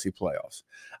the fantasy playoffs.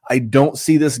 I don't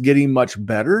see this getting much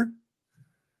better,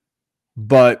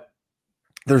 but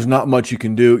there's not much you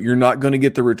can do. You're not going to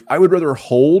get I would rather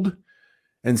hold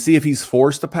and see if he's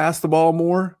forced to pass the ball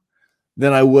more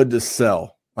than I would to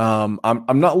sell. I'm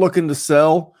not looking to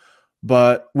sell,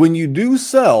 but when you do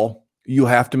sell, you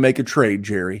have to make a trade,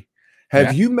 Jerry.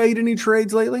 Have you made any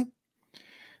trades lately?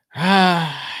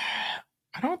 I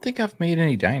don't think I've made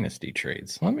any dynasty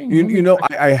trades.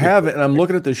 I haven't, and I'm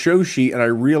looking at the show sheet, and I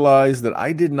realized that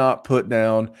I did not put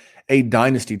down a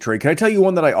dynasty trade. Can I tell you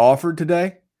one that I offered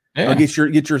today? Yeah. I'll get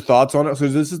your thoughts on it. So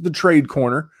this is the trade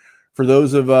corner. For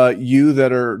those of you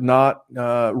that are not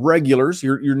regulars,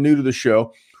 you're new to the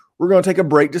show. We're going to take a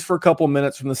break just for a couple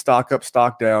minutes from the Stock Up,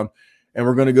 Stock Down, and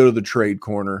we're going to go to the trade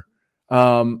corner.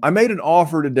 I made an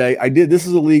offer today. This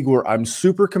is a league where I'm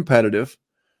super competitive.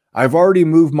 I've already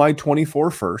moved my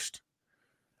 24 first,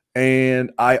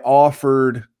 and I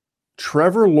offered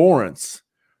Trevor Lawrence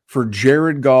for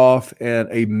Jared Goff and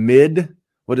a mid,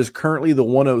 what is currently the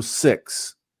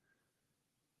 106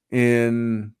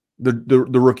 in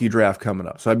the rookie draft coming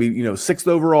up. So I'd be, 6th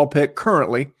overall pick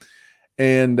currently,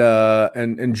 and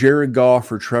Jared Goff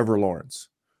for Trevor Lawrence.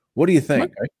 What do you think?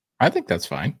 Okay. I think that's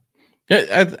fine.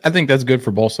 Yeah, I think that's good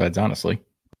for both sides, honestly.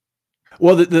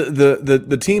 Well,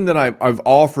 the team that I've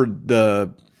offered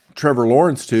the Trevor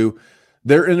Lawrence to,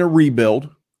 they're in a rebuild.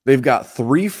 They've got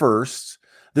 3 firsts.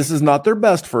 This is not their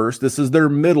best first. This is their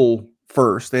middle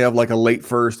first. They have like a late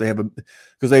first. They have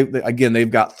because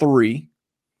they've got 3.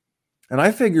 And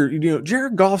I figure,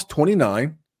 Jared Goff's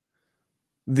 29.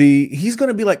 He's going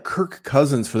to be like Kirk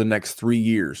Cousins for the next 3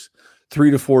 years,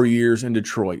 3 to 4 years in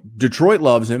Detroit. Detroit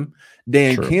loves him.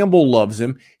 Dan Campbell loves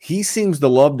him. He seems to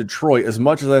love Detroit as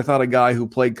much as I thought a guy who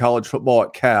played college football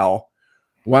at Cal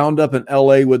wound up in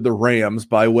LA with the Rams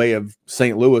by way of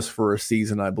St. Louis for a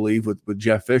season, I believe, with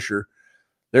Jeff Fisher.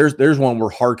 There's one we're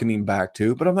hearkening back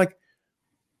to. But I'm like,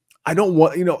 I don't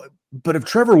want, but if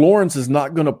Trevor Lawrence is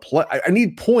not going to play, I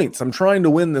need points. I'm trying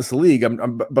to win this league.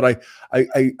 But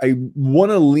I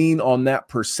want to lean on that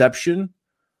perception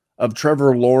of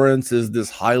Trevor Lawrence as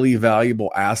this highly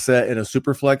valuable asset in a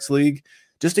super flex league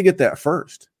just to get that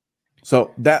first.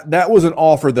 So that was an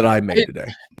offer that I made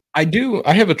today.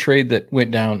 I have a trade that went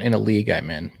down in a league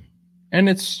I'm in, and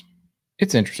it's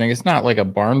interesting. It's not like a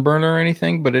barn burner or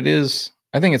anything, but I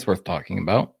think it's worth talking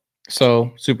about.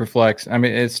 So Superflex, I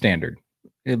mean, it's standard.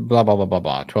 Blah, blah, blah, blah,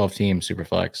 blah. 12 team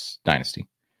Superflex Dynasty.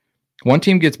 One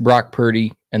team gets Brock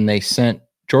Purdy, and they sent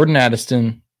Jordan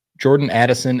Addison,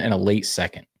 and a late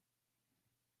second.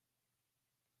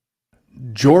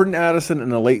 Jordan Addison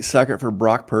in a late second for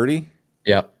Brock Purdy?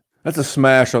 Yep. That's a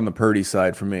smash on the Purdy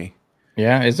side for me.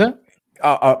 Yeah, is it?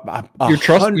 You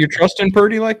trust in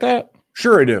Purdy like that?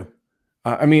 Sure I do.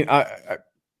 I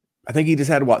think he just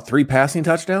had, 3 passing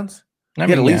touchdowns? He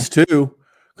had at least 2.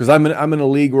 Because I'm in a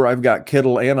league where I've got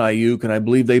Kittle and Ayuk, and I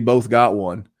believe they both got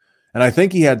 1. And I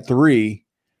think he had 3.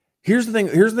 Here's the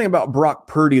thing about Brock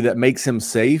Purdy that makes him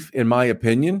safe, in my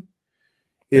opinion,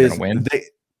 is they're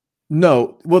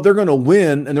going to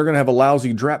win, and they're going to have a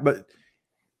lousy draft. But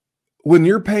when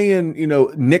you're paying,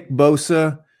 Nick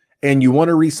Bosa, and you want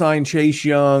to re-sign Chase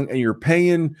Young, and you're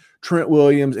paying Trent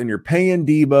Williams, and you're paying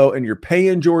Debo, and you're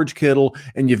paying George Kittle,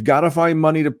 and you've got to find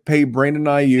money to pay Brandon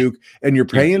Ayuk, and you're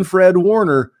paying Fred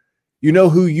Warner, you know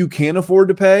who you can't afford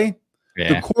to pay?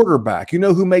 Yeah. The quarterback. You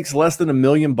know who makes less than $1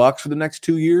 million for the next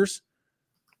 2 years?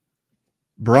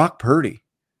 Brock Purdy.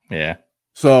 Yeah.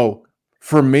 So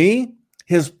for me,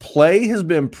 his play has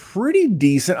been pretty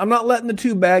decent. I'm not letting the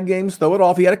 2 bad games throw it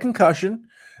off. He had a concussion,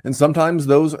 and sometimes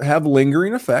those have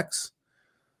lingering effects.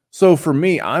 So for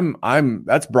me,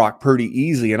 that's Brock Purdy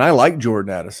easy, and I like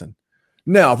Jordan Addison.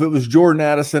 Now, if it was Jordan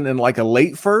Addison in like a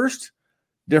late first,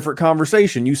 different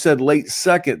conversation. You said late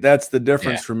second. That's the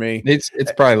difference for me. It's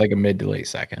probably like a mid to late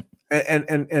second.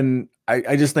 And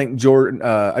I just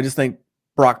think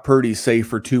Brock Purdy's safe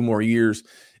for 2 more years.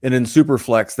 And in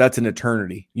Superflex, that's an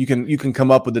eternity. You can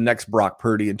come up with the next Brock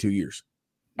Purdy in 2 years.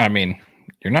 I mean,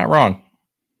 you're not wrong.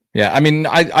 Yeah, I mean,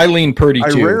 I lean Purdy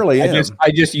too. I rarely am.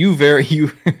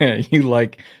 You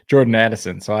like Jordan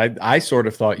Addison, so I sort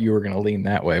of thought you were going to lean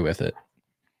that way with it.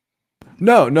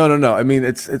 No. I mean,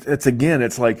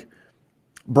 it's like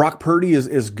Brock Purdy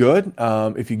is good.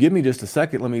 If you give me just a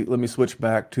second, let me switch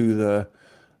back to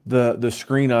the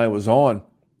screen I was on.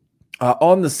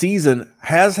 On the season,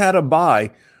 has had a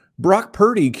bye. Brock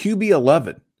Purdy QB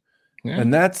 11. Yeah.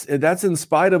 And that's in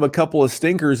spite of a couple of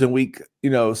stinkers in week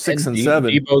 6 and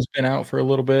 7. Debo's been out for a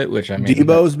little bit, which I mean,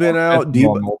 Debo's been out.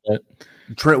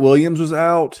 Trent Williams was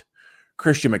out.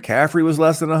 Christian McCaffrey was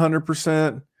less than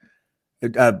 100%.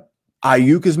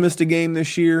 Ayuk has missed a game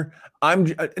this year.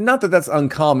 I'm not that that's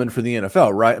uncommon for the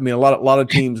NFL, right? I mean, a lot of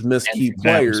teams miss key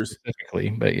players specifically,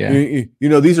 but yeah,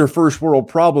 these are first world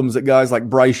problems that guys like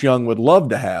Bryce Young would love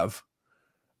to have.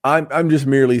 I'm just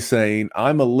merely saying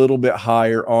I'm a little bit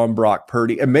higher on Brock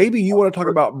Purdy, and maybe you want to talk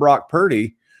about Brock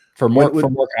Purdy for more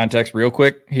context, real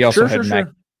quick. He also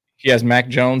had He has Mac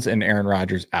Jones and Aaron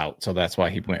Rodgers out, so that's why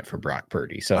he went for Brock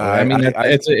Purdy. So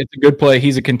it's a good play.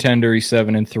 He's a contender. He's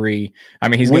 7-3. I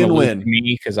mean, he's going to win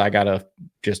me because I got a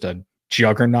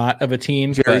juggernaut of a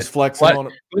team. Jerry's flexing on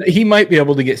it. But he might be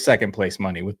able to get second place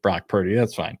money with Brock Purdy.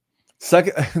 That's fine.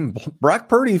 Brock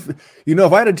Purdy.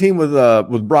 If I had a team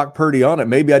with Brock Purdy on it,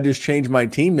 maybe I'd just change my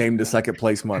team name to second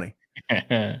place money.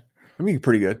 I mean,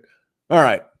 pretty good. All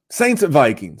right, Saints at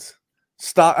Vikings.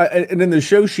 Stock, and in the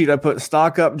show sheet, I put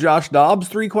stock up Josh Dobbs,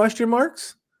 3 question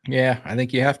marks. Yeah, I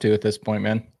think you have to at this point,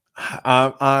 man.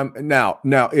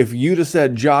 Now, if you'd have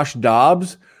said Josh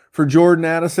Dobbs for Jordan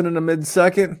Addison in a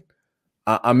mid-second,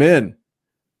 I'm in.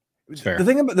 It's fair.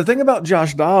 The thing about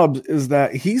Josh Dobbs is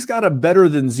that he's got a better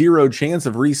than 0 chance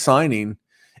of re-signing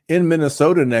in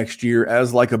Minnesota next year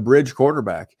as like a bridge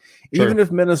quarterback. Sure. Even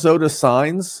if Minnesota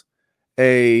signs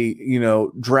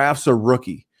drafts a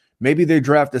rookie, maybe they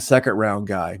draft a second round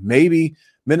guy. Maybe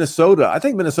I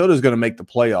think Minnesota is going to make the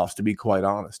playoffs, to be quite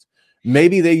honest.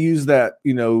 Maybe they use that,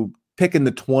 pick in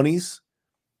the 20s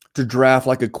to draft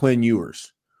like a Quinn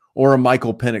Ewers or a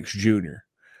Michael Penix Jr.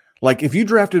 Like if you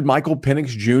drafted Michael Penix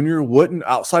Jr., wouldn't,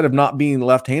 outside of not being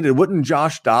left-handed, wouldn't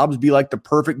Josh Dobbs be like the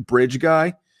perfect bridge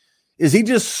guy? Is he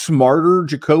just smarter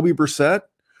Jacoby Brissett?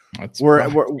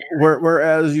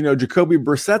 Whereas, Jacoby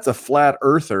Brissett's a flat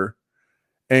earther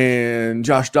and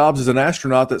Josh Dobbs is an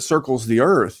astronaut that circles the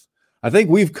earth. I think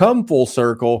we've come full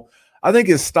circle. I think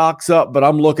his stock's up, but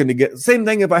I'm looking to get, same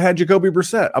thing if I had Jacoby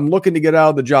Brissett. I'm looking to get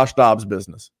out of the Josh Dobbs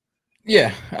business.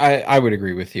 Yeah, I would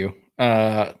agree with you.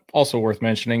 Also worth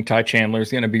mentioning, Ty Chandler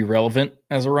is going to be relevant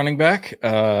as a running back.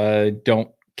 Don't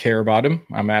care about him.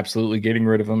 I'm absolutely getting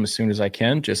rid of him as soon as I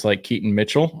can, just like Keaton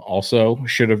Mitchell. Also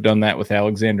should have done that with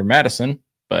Alexander Madison,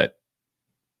 but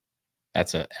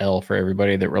that's a L for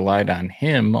everybody that relied on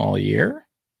him all year.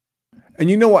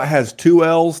 And you know what has 2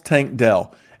 L's? Tank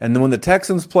Dell. And then when the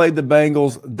Texans played the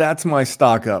Bengals, that's my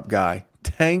stock up guy.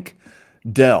 Tank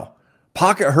Dell.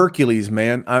 Pocket Hercules,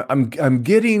 man. I'm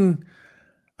getting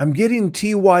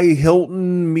T.Y.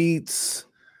 Hilton meets,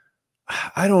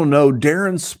 I don't know,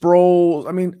 Darren Sproles.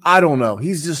 I mean, I don't know.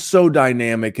 He's just so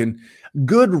dynamic and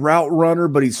good route runner,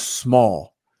 but he's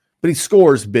small. But he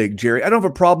scores big, Jerry. I don't have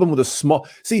a problem with a small.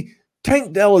 See,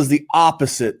 Tank Dell is the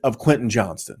opposite of Quentin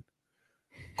Johnston.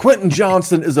 Quentin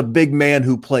Johnston is a big man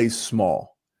who plays small.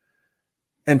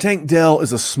 And Tank Dell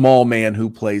is a small man who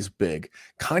plays big.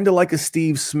 Kind of like a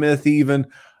Steve Smith even.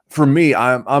 For me,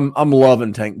 I'm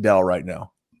loving Tank Dell right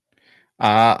now.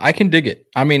 I can dig it.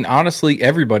 I mean, honestly,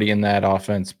 everybody in that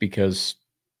offense, because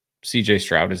CJ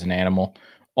Stroud is an animal.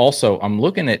 Also, I'm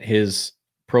looking at his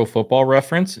Pro Football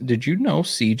Reference. Did you know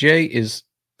CJ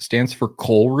stands for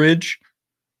Coleridge?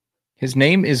 His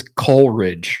name is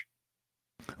Coleridge.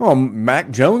 Oh,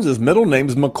 Mac Jones's middle name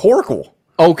is McCorkle.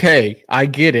 Okay, I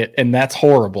get it, and that's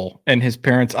horrible. And his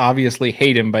parents obviously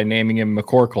hate him by naming him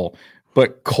McCorkle.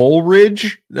 But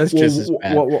Coleridge, that's just as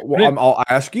bad. I'll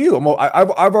ask you.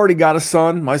 I've already got a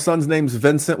son. My son's name's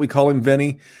Vincent. We call him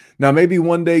Vinny. Now, maybe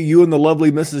one day you and the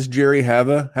lovely Mrs. Jerry have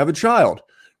a child.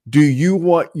 Do you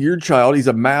want your child? He's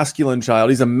a masculine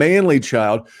child. He's a manly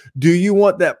child. Do you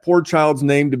want that poor child's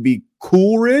name to be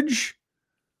Coolridge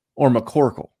or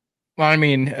McCorkle? Well, I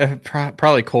mean,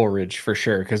 probably Coleridge for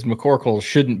sure, because McCorkle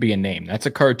shouldn't be a name. That's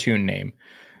a cartoon name.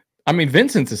 I mean,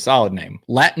 Vincent's a solid name.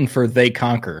 Latin for they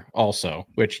conquer also,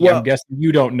 which I'm guessing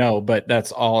you don't know, but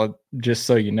that's all just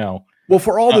so you know. Well,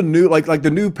 for all the new, like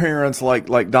the new parents,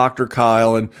 like Dr.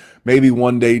 Kyle and maybe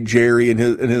one day Jerry and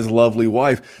his lovely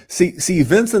wife. See,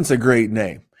 Vincent's a great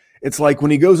name. It's like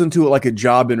when he goes into like a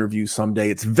job interview someday,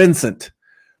 it's Vincent.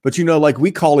 But like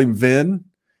we call him Vin.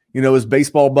 His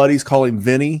baseball buddies call him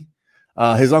Vinny.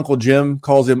 His Uncle Jim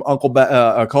calls him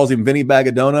calls him Vinny Bag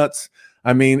of Donuts.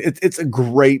 I mean, it's a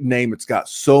great name. It's got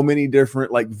so many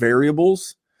different like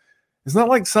variables. It's not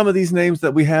like some of these names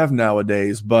that we have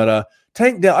nowadays. But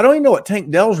Tank Dell, I don't even know what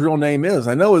Tank Dell's real name is.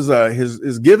 I know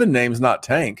his given name's not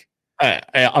Tank.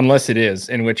 Unless it is,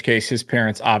 in which case his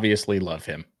parents obviously love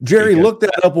him. Jerry, look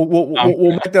that up. We'll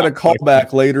make that a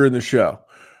callback later in the show.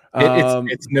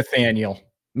 It's Nathaniel.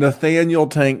 Nathaniel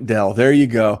Tank Dell. There you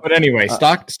go. But anyway,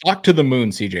 stock to the moon,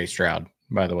 CJ Stroud,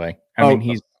 by the way. I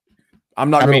mean, I'm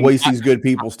not going to waste these good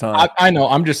people's time. I know.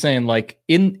 I'm just saying, like,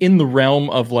 in the realm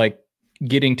of, like,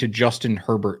 getting to Justin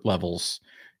Herbert levels,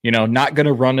 not going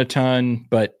to run a ton,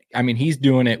 but, I mean, he's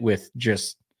doing it with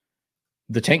just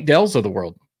the Tank Dells of the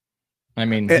world. I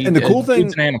mean, and the cool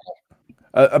thing an animal.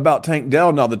 About Tank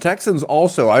Dell, now the Texans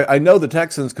also, I know the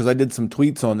Texans because I did some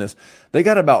tweets on this. They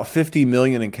got about $50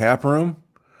 million in cap room.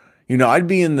 I'd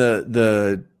be in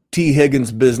the T.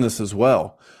 Higgins business as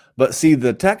well. But see,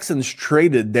 the Texans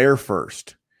traded their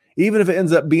first, even if it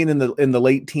ends up being in the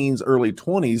late teens, early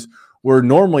 20s, where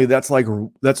normally that's like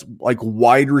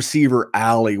wide receiver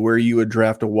alley, where you would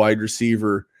draft a wide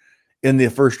receiver in the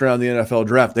first round of the NFL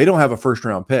draft. They don't have a first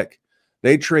round pick.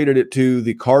 They traded it to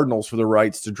the Cardinals for the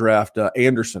rights to draft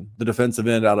Anderson, the defensive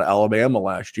end out of Alabama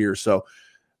last year. So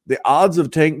the odds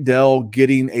of Tank Dell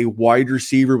getting a wide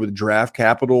receiver with draft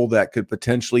capital that could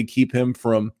potentially keep him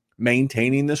from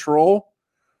maintaining this role.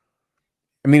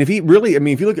 I mean, if you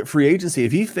look at free agency,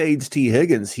 if he fades T.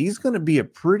 Higgins, he's going to be a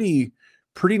pretty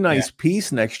nice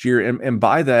piece next year. And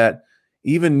by that,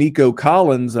 even Nico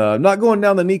Collins, not going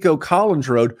down the Nico Collins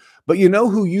road, but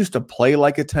who used to play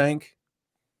like a tank?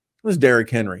 It was Derrick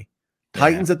Henry.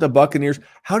 Titans at the Buccaneers.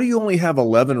 How do you only have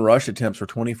 11 rush attempts for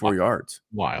 24 yards?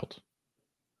 Wild.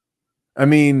 I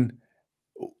mean,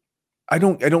 I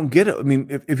don't get it. I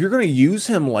mean, if you're going to use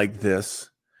him like this,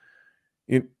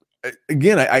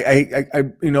 again,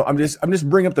 I'm just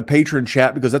bringing up the patron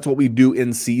chat because that's what we do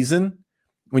in season.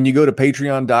 When you go to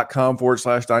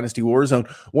patreon.com/Dynasty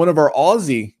Warzone, one of our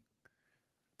Aussie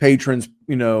patrons,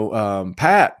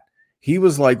 Pat, he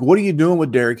was like, "What are you doing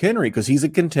with Derrick Henry? Because he's a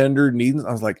contender."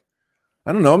 I was like,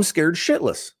 "I don't know. I'm scared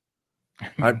shitless.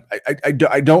 I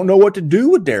don't know what to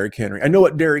do with Derrick Henry. I know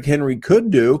what Derrick Henry could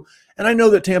do, and I know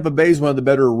that Tampa Bay is one of the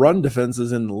better run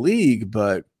defenses in the league,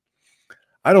 but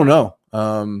I don't know.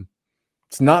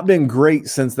 It's not been great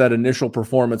since that initial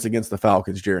performance against the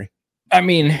Falcons, Jerry." I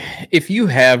mean, if you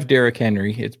have Derrick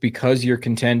Henry, it's because you're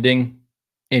contending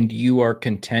and you are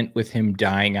content with him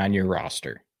dying on your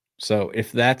roster. So if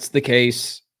that's the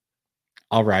case,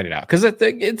 I'll ride it out because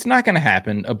it's not going to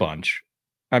happen a bunch.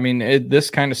 I mean, this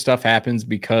kind of stuff happens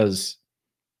because,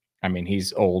 I mean,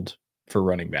 he's old for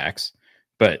running backs,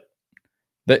 but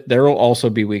there will also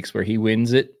be weeks where he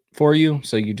wins it for you.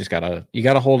 So you just gotta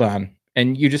hold on,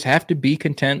 and you just have to be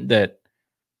content that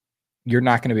you're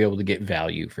not going to be able to get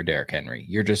value for Derrick Henry.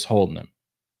 You're just holding him.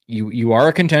 You are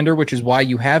a contender, which is why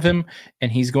you have him,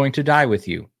 and he's going to die with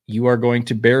you. You are going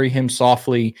to bury him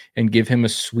softly and give him a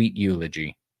sweet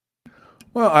eulogy.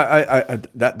 Well,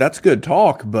 that's good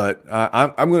talk, but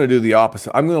I'm going to do the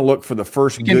opposite. I'm going to look for the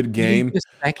first good game.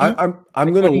 I'm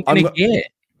going to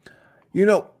get.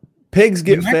 Pigs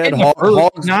get fed.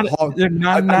 Hogs, they're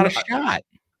not a shot.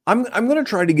 I'm going to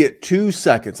try to get 2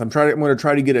 seconds. I'm going to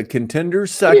try to get a contender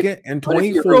second and 24.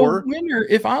 If you're a winner,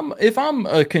 if I'm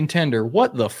a contender,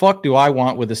 what the fuck do I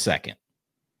want with a second?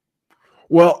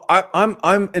 Well,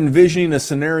 I'm envisioning a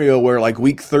scenario where like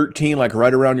week 13, like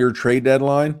right around your trade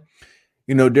deadline,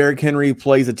 Derrick Henry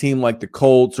plays a team like the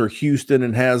Colts or Houston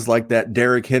and has like that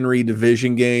Derrick Henry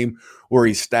division game where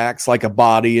he stacks like a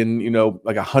body and,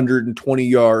 like 120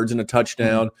 yards and a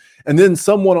touchdown. Mm-hmm. And then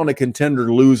someone on a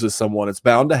contender loses someone. It's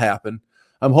bound to happen.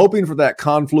 I'm hoping for that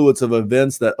confluence of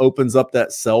events that opens up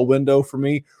that sell window for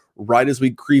me right as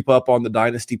we creep up on the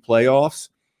Dynasty playoffs.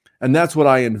 And that's what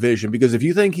I envision. Because if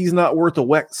you think he's not worth a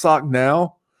wet sock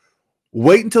now,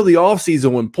 wait until the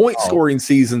offseason when point scoring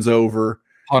season's over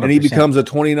 100%. And he becomes a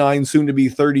 29, soon to be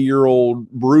 30-year-old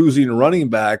bruising running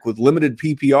back with limited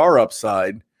PPR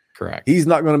upside. Correct. He's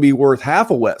not going to be worth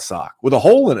half a wet sock with a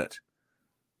hole in it.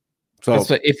 So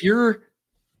if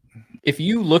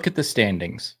you look at the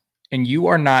standings and you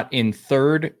are not in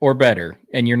third or better,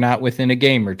 and you're not within a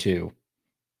game or two,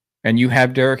 and you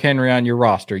have Derrick Henry on your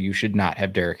roster, you should not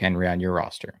have Derrick Henry on your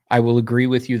roster. I will agree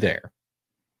with you there.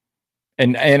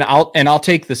 And I'll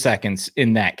take the seconds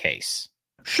in that case.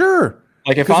 Sure.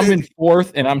 Like if I'm in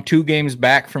fourth and I'm 2 games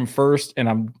back from first and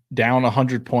I'm down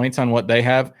 100 points on what they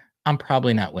have, I'm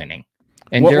probably not winning.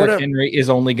 And Derrick Henry is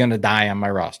only going to die on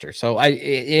my roster. So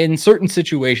in certain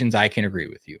situations, I can agree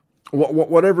with you.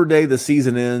 Whatever day the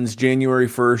season ends, January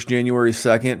 1st, January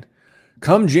 2nd,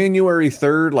 come January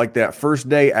 3rd, like that first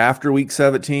day after week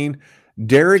 17,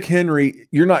 Derrick Henry,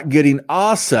 you're not getting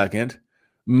a second,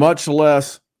 much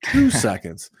less 2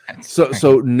 seconds.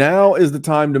 So now is the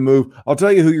time to move. I'll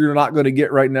tell you who you're not going to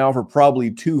get right now for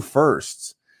probably 2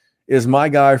 firsts is my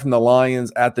guy from the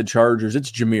Lions at the Chargers.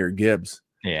 It's Jahmyr Gibbs.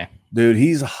 Yeah. Dude,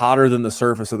 he's hotter than the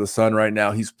surface of the sun right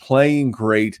now. He's playing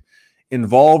great,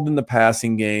 involved in the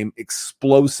passing game,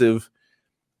 explosive.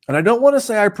 And I don't want to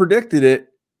say I predicted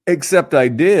it, except I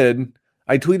did.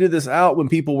 I tweeted this out when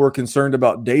people were concerned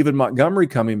about David Montgomery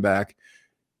coming back.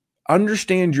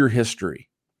 Understand your history.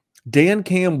 Dan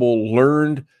Campbell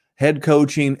learned head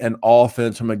coaching and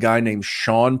offense from a guy named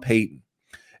Sean Payton.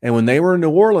 And when they were in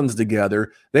New Orleans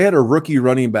together, they had a rookie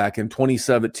running back in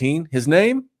 2017. His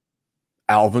name?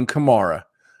 Alvin Kamara.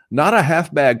 Not a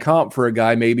half bad comp for a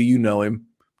guy, maybe you know him,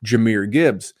 Jahmyr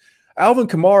Gibbs. Alvin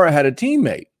Kamara had a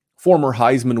teammate, former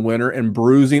Heisman winner and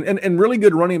bruising and really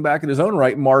good running back in his own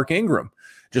right, Mark Ingram.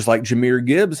 Just like Jahmyr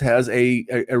Gibbs has a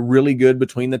really good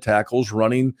between the tackles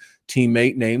running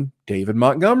teammate named David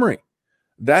Montgomery.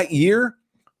 That year,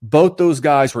 both those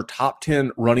guys were top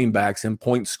 10 running backs in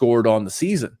points scored on the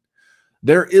season.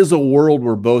 There is a world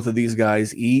where both of these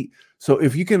guys eat. So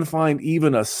if you can find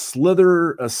even a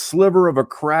sliver of a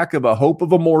crack of a hope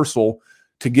of a morsel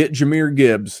to get Jahmyr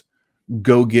Gibbs,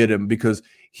 go get him because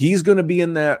he's going to be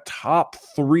in that top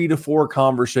 3 to 4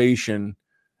 conversation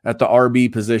at the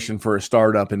RB position for a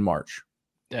startup in March.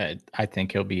 I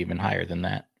think he'll be even higher than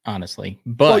that, honestly.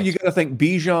 But you got to think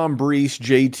Bijan, Breece,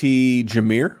 JT,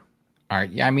 Jahmyr. All right.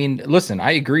 Yeah, I mean, listen,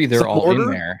 I agree they're all in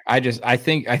there. I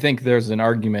think there's an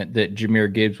argument that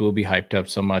Jahmyr Gibbs will be hyped up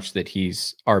so much that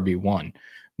he's RB1.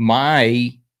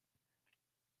 My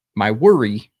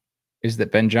worry is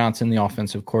that Ben Johnson, the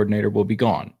offensive coordinator, will be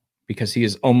gone because he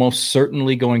is almost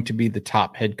certainly going to be the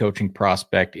top head coaching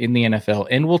prospect in the NFL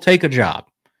and will take a job.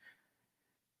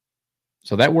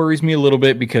 So that worries me a little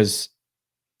bit because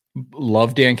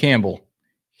love Dan Campbell.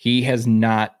 He has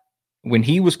not, when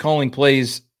he was calling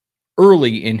plays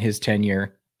early in his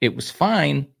tenure, it was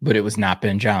fine, but it was not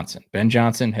Ben Johnson. Ben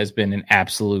Johnson has been an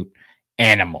absolute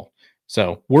animal.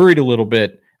 So worried a little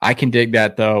bit. I can dig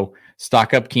that though.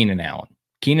 Stock up Keenan Allen.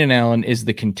 Keenan Allen is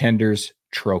the Contenders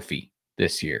trophy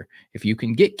this year. If you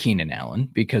can get Keenan Allen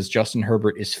because Justin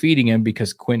Herbert is feeding him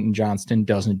because Quentin Johnston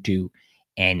doesn't do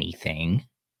anything.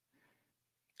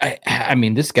 I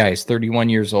mean, this guy is 31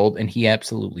 years old and he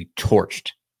absolutely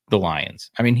torched the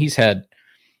Lions. I mean, he had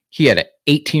an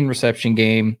 18 reception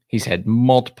game. He's had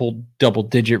multiple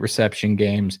double-digit reception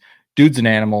games. Dude's an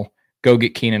animal. Go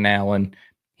get Keenan Allen.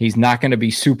 He's not going to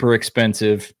be super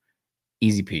expensive.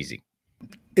 Easy peasy.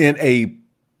 In a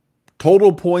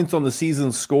total points on the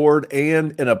season scored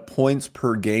and in a points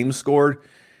per game scored,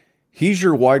 he's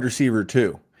your wide receiver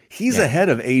too. He's ahead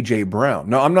of A.J. Brown.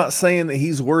 Now, I'm not saying that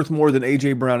he's worth more than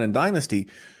A.J. Brown in Dynasty,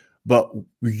 but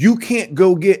you can't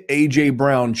go get A.J.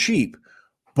 Brown cheap.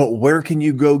 But where can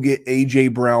you go get A.J.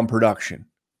 Brown production?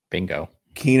 Bingo.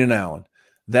 Keenan Allen.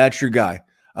 That's your guy.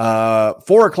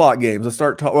 4:00 games. Let's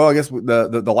start. Well, I guess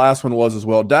the last one was as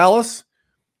well. Dallas,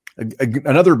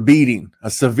 another beating,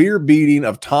 a severe beating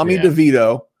of Tommy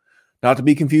DeVito, not to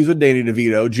be confused with Danny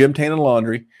DeVito, Jim Tannen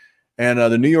Laundry, and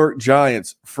the New York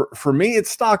Giants. For me,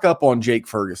 it's stock up on Jake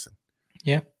Ferguson.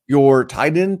 Yeah. Your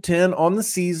tight end 10 on the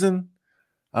season.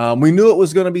 We knew it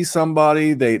was going to be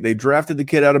somebody. They drafted the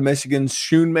kid out of Michigan,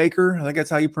 Schoonmaker. I think that's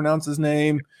how you pronounce his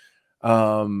name.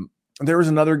 There was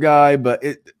another guy, but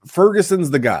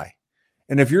Ferguson's the guy.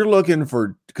 And if you're looking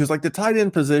for, because like the tight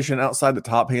end position outside the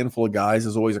top handful of guys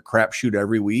is always a crapshoot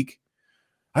every week.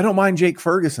 I don't mind Jake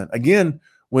Ferguson. Again,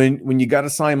 when you got to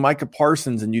sign Micah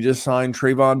Parsons and you just signed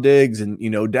Trayvon Diggs and,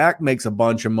 Dak makes a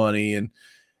bunch of money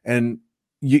and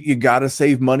you got to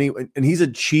save money. And he's a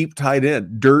cheap tight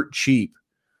end, dirt cheap.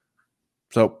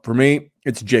 So for me,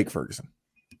 it's Jake Ferguson.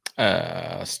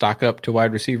 Stock up to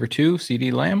wide receiver 2,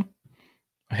 CeeDee Lamb,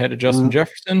 ahead of Justin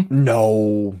Jefferson.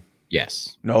 No.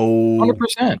 Yes. No.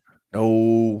 100%.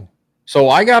 No. So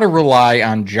I got to rely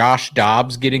on Josh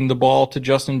Dobbs getting the ball to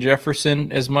Justin Jefferson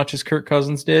as much as Kirk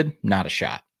Cousins did. Not a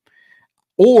shot.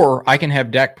 Or I can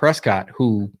have Dak Prescott,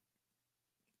 who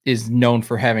is known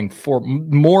for having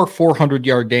more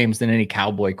 400-yard games than any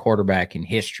Cowboy quarterback in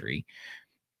history.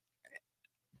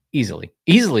 Easily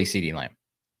CeeDee Lamb.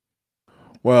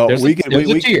 Well, there's a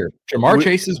tier. Jamar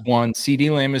Chase is 1,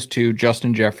 CeeDee Lamb is 2,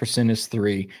 Justin Jefferson is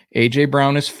 3, AJ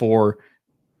Brown is 4.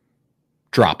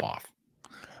 Drop off.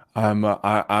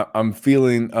 I'm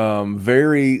feeling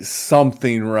very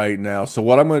something right now. So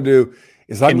what I'm going to do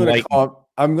is I'm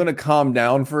going to calm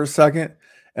down for a second,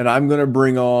 and I'm going to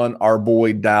bring on our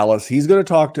boy Dallas. He's going to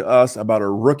talk to us about a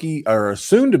rookie or a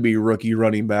soon-to-be rookie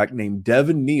running back named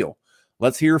Devin Neal.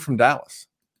 Let's hear from Dallas.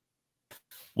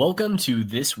 Welcome to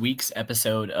this week's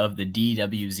episode of the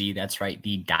DWZ. That's right,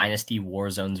 the Dynasty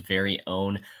Warzone's very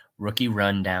own rookie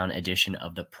rundown edition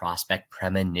of the Prospect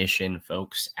Premonition,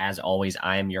 folks. As always,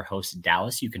 I am your host,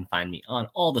 Dallas. You can find me on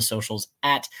all the socials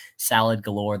at Salad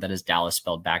Galore. That is Dallas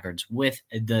spelled backwards with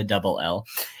the double L.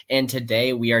 And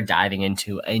today we are diving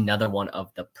into another one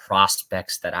of the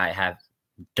prospects that I have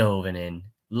dove in,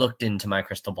 looked into my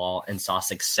crystal ball, and saw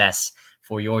success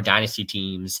for your Dynasty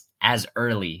teams as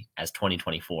early as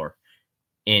 2024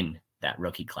 in that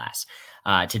rookie class.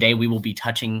 Today, we will be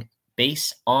touching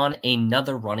base on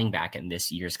another running back in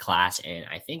this year's class, and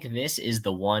I think this is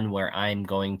the one where I'm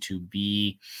going to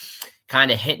be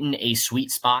kind of hitting a sweet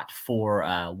spot for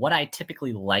what I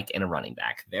typically like in a running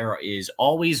back. There is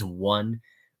always one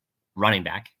running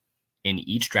back in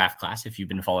each draft class, if you've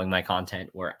been following my content,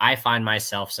 where I find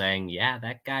myself saying, yeah,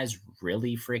 that guy's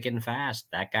really freaking fast.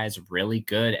 That guy's really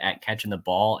good at catching the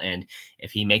ball. And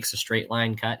if he makes a straight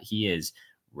line cut, he is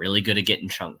really good at getting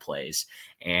chunk plays.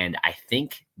 And I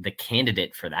think the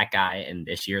candidate for that guy in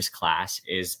this year's class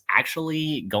is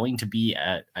actually going to be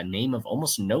a name of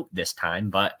almost note this time,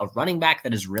 but a running back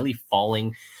that is really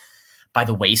falling by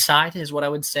the wayside is what I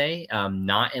would say.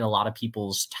 Not in a lot of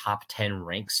people's top 10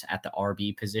 ranks at the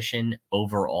RB position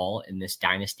overall in this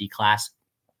Dynasty class,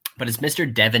 but it's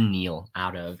Mr. Devin Neal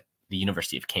out of the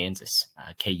University of Kansas,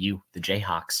 KU, the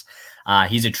Jayhawks.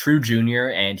 He's a true junior,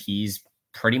 and he's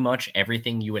pretty much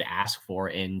everything you would ask for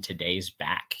in today's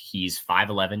back. He's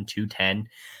 5'11", 210.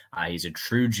 He's a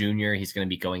true junior. He's going to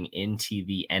be going into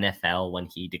the NFL when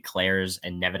he declares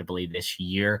inevitably this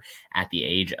year at the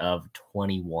age of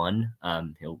 21.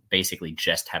 He'll basically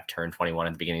just have turned 21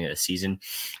 at the beginning of the season.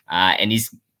 And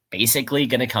he's basically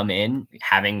going to come in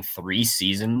having 3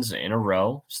 seasons in a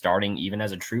row, starting even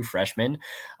as a true freshman,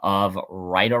 of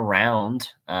right around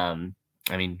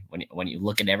when you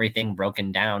look at everything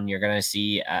broken down, you're going to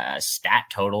see a stat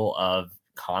total of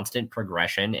constant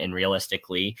progression and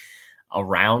realistically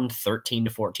around 1,300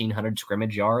 to 1,400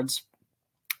 scrimmage yards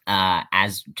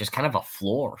as just kind of a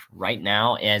floor. Right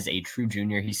now, as a true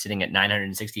junior, he's sitting at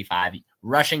 965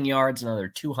 rushing yards, another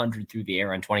 200 through the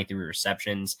air on 23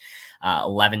 receptions,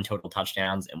 11 total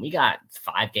touchdowns. And we got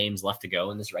 5 games left to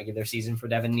go in this regular season for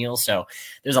Devin Neal. So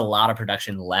there's a lot of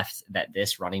production left that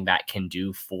this running back can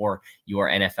do for your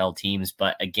NFL teams.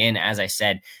 But again, as I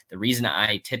said, the reason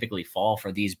I typically fall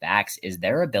for these backs is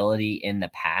their ability in the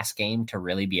pass game to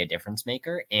really be a difference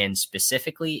maker, and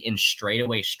specifically in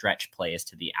straightaway stretch plays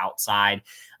to the outside,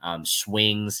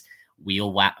 swings,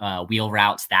 wheel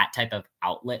routes, that type of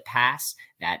outlet pass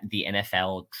that the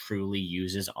NFL truly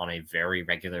uses on a very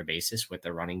regular basis with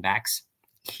the running backs.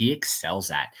 He excels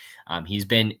at. He's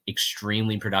been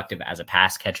extremely productive as a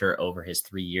pass catcher over his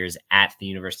 3 years at the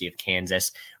University of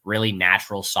Kansas. Really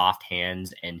natural, soft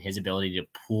hands, and his ability to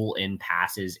pull in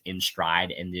passes in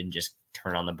stride and then just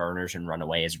turn on the burners and run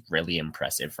away is really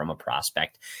impressive from a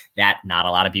prospect that not a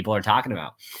lot of people are talking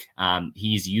about.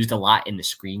 He's used a lot in the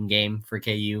screen game for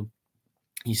KU.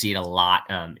 You see it a lot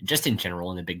just in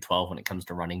general in the Big 12 when it comes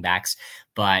to running backs,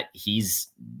 but he's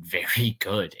very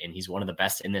good, and he's one of the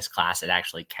best in this class at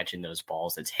actually catching those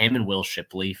balls. It's him and Will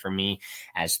Shipley for me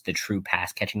as the true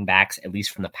pass catching backs, at least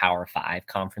from the Power 5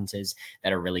 conferences,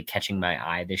 that are really catching my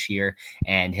eye this year.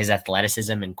 And his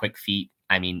athleticism and quick feet,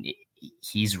 I mean,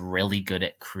 he's really good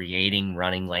at creating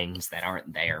running lanes that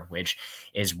aren't there, which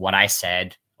is what I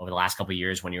said over the last couple of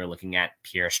years when you were looking at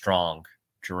Pierre Strong,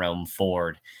 Jerome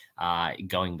Ford,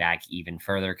 going back even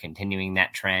further, continuing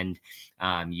that trend.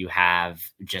 You have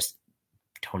just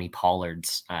Tony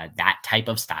Pollard's, that type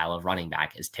of style of running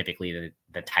back is typically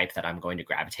the type that I'm going to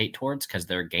gravitate towards because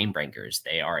they're game breakers.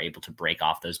 They are able to break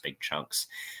off those big chunks.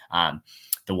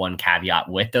 The one caveat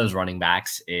with those running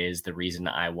backs is the reason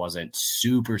I wasn't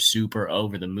super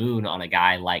over the moon on a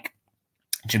guy like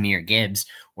Jahmyr Gibbs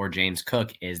or James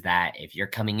Cook is that if you're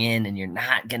coming in and you're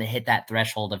not going to hit that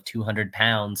threshold of 200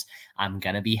 pounds, I'm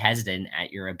going to be hesitant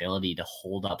at your ability to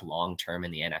hold up long-term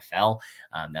in the NFL.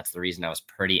 That's the reason I was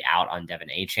pretty out on Devin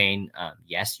A-Chain.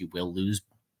 Yes, you will lose,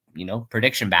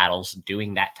 prediction battles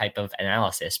doing that type of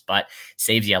analysis, but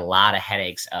saves you a lot of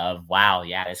headaches of, wow,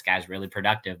 yeah, this guy's really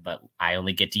productive, but I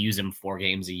only get to use him 4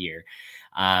 games a year.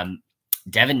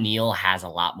 Devin Neal has a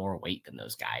lot more weight than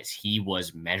those guys. He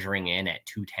was measuring in at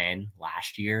 210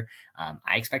 last year.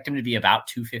 I expect him to be about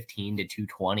 215 to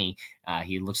 220.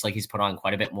 He looks like he's put on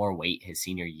quite a bit more weight his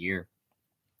junior year.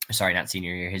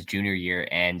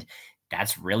 And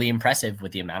that's really impressive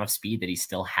with the amount of speed that he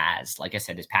still has. Like I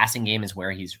said, his passing game is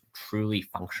where he's truly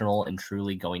functional and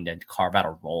truly going to carve out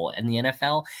a role in the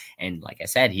NFL. And like I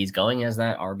said, he's going as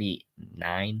that RB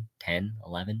 9, 10,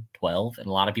 11, 12 in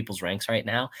a lot of people's ranks right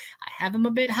now. I have him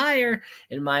a bit higher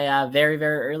in my very,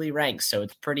 very early ranks. So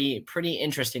it's pretty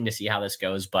interesting to see how this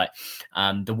goes. But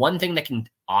the one thing that can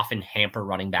often hamper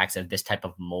running backs of this type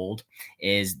of mold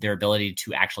is their ability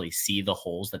to actually see the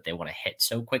holes that they want to hit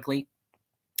so quickly.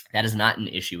 That is not an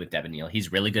issue with Devin Neal.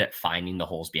 He's really good at finding the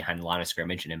holes behind the line of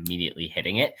scrimmage and immediately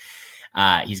hitting it.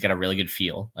 He's got a really good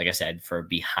feel, like I said, for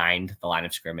behind the line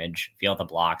of scrimmage, feel at the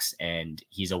blocks, and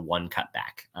he's a one cut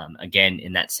back. Again,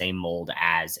 in that same mold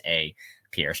as a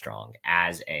Pierre Strong,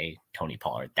 as a Tony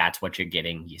Pollard. That's what you're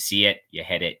getting. You see it, you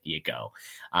hit it, you go.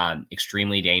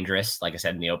 Extremely dangerous, like I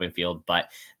said, in the open field.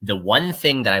 But the one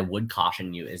thing that I would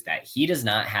caution you is that he does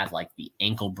not have like the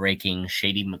ankle breaking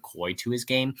Shady McCoy to his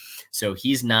game. So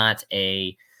he's not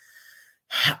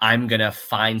I'm going to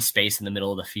find space in the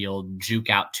middle of the field, juke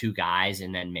out 2 guys,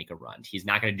 and then make a run. He's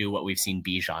not going to do what we've seen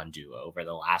Bijan do over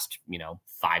the last,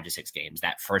 5 to 6 games.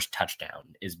 That first touchdown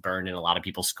is burned in a lot of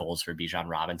people's skulls for Bijan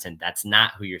Robinson. That's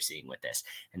not who you're seeing with this.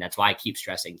 And that's why I keep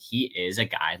stressing he is a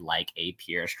guy like a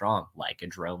Pierre Strong, like a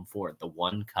Jerome Ford, the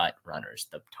one-cut runners,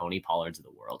 the Tony Pollards of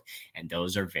the world. And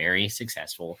those are very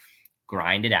successful,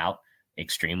 grinded out,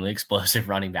 extremely explosive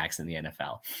running backs in the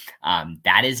NFL.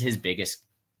 That is his biggest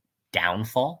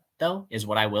downfall, though, is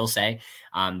what I will say.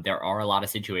 There are a lot of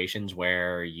situations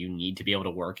where you need to be able to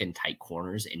work in tight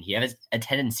corners, and he has a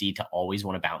tendency to always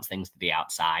want to bounce things to the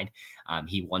outside.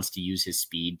 He wants to use his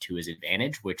speed to his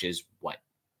advantage, which is what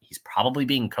he's probably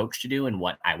being coached to do and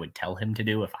what I would tell him to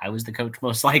do if I was the coach,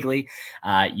 most likely.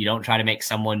 You don't try to make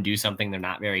someone do something they're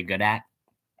not very good at.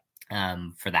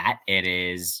 For that,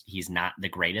 he's not the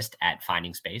greatest at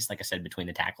finding space, like I said, between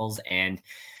the tackles, and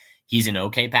he's an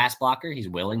okay pass blocker. He's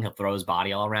willing. He'll throw his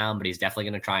body all around, but he's definitely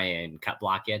going to try and cut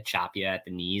block you, chop you at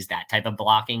the knees, that type of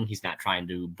blocking. He's not trying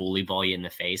to bully ball you in the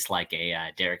face like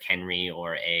a Derrick Henry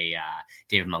or a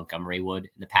David Montgomery would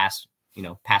in the pass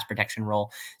protection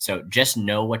role. So just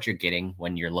know what you're getting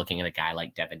when you're looking at a guy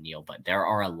like Devin Neal. But there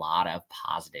are a lot of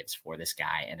positives for this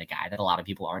guy, and a guy that a lot of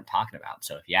people aren't talking about.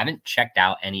 So if you haven't checked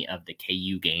out any of the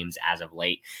KU games as of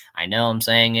late, I know I'm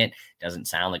saying it doesn't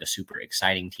sound like a super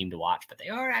exciting team to watch, but they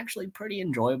are actually pretty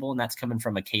enjoyable. And that's coming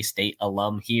from a K-State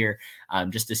alum here,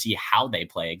 just to see how they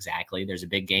play exactly. There's a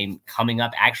big game coming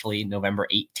up, actually November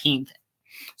 18th.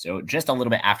 So just a little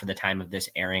bit after the time of this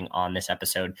airing on this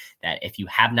episode, that if you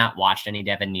have not watched any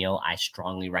Devin Neal, I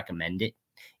strongly recommend it.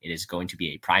 It is going to be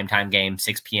a primetime game,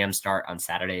 6 p.m. start on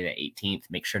Saturday the 18th.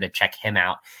 Make sure to check him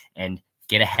out and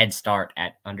get a head start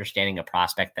at understanding a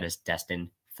prospect that is destined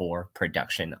for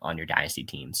production on your Dynasty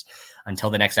teams.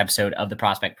 Until the next episode of the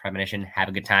Prospect Premonition, have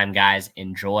a good time, guys.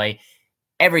 Enjoy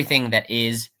everything that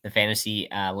is the fantasy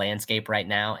landscape right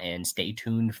now, and stay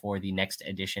tuned for the next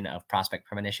edition of Prospect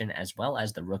Premonition, as well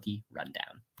as the Rookie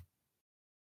Rundown.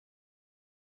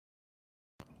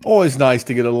 Always nice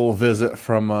to get a little visit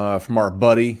from our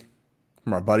buddy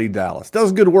Dallas.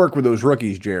 Does good work with those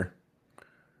rookies, Jer.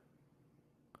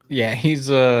 Yeah, he's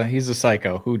a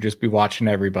psycho who just be watching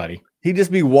everybody. He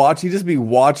just be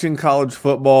watching college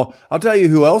football. I'll tell you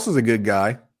who else is a good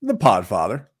guy, the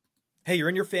Podfather. Hey, you're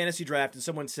in your fantasy draft and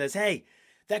someone says, hey,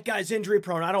 that guy's injury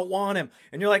prone, I don't want him.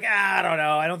 And you're like, I don't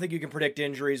know, I don't think you can predict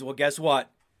injuries. Well, guess what?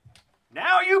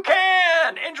 Now you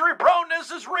can! Injury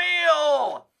proneness is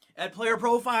real! At Player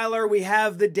Profiler, we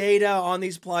have the data on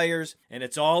these players, and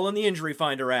it's all in the Injury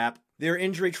Finder app. Their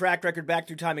injury track record back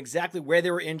through time, exactly where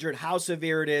they were injured, how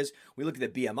severe it is. We look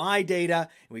at the BMI data,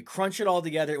 and we crunch it all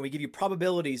together, and we give you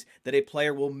probabilities that a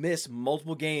player will miss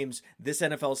multiple games this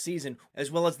NFL season,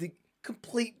 as well as the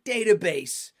complete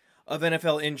database of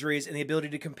NFL injuries and the ability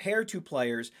to compare two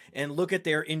players and look at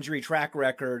their injury track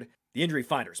record. The Injury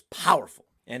Finder is powerful,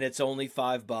 and it's only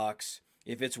 $5.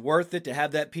 If it's worth it to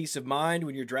have that peace of mind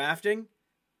when you're drafting,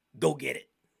 go get it.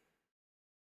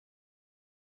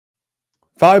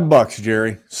 $5,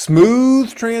 Jerry.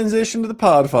 Smooth transition to the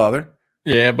Podfather.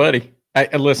 Yeah, buddy.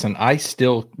 Listen, I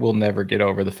still will never get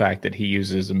over the fact that he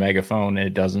uses a megaphone and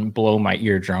it doesn't blow my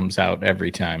eardrums out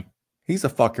every time. He's a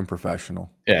fucking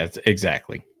professional. Yeah,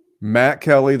 exactly. Matt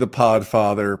Kelly, the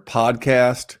Podfather,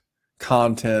 podcast,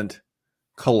 content,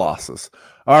 Colossus.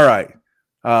 All right.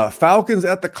 Falcons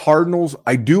at the Cardinals.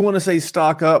 I do want to say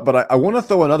stock up, but I want to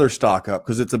throw another stock up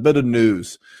because it's a bit of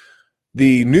news.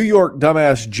 The New York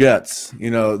dumbass Jets,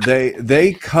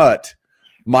 they cut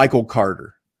Michael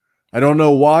Carter. I don't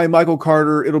know why Michael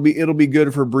Carter. It'll be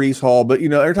good for Breece Hall, but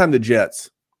every time the Jets.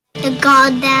 The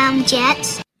goddamn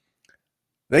Jets.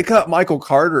 They cut Michael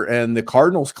Carter, and the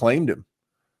Cardinals claimed him.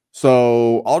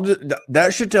 So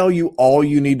that should tell you all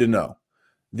you need to know.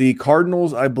 The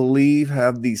Cardinals, I believe,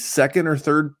 have the second or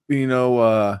third,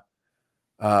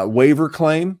 waiver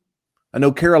claim. I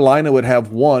know Carolina would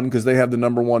have one because they have the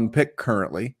number one pick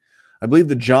currently. I believe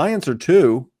the Giants are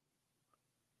 2.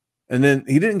 And then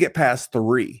he didn't get past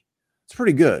 3. It's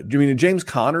pretty good. I mean, James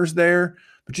Conner's there,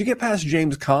 but you get past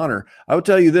James Conner. I would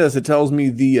tell you this. It tells me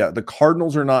the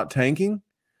Cardinals are not tanking,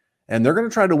 and they're going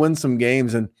to try to win some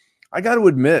games. And I got to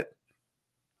admit,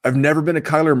 I've never been a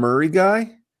Kyler Murray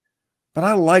guy, but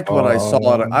I liked what I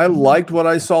saw. I liked what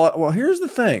I saw. Well, here's the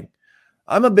thing.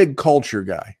 I'm a big culture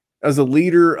guy. As a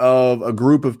leader of a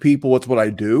group of people, it's what I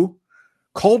do.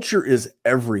 Culture is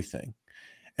everything.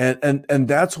 And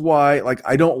that's why,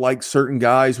 I don't like certain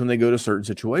guys when they go to certain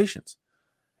situations.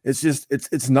 It's just,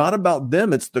 it's not about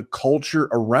them. It's the culture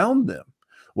around them,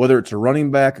 whether it's a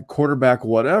running back, a quarterback,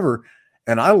 whatever.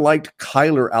 And I liked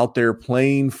Kyler out there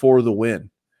playing for the win.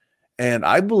 And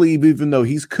I believe, even though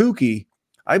he's kooky,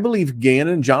 I believe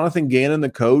Jonathan Gannon, the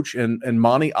coach, and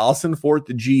Monty Ossenfort,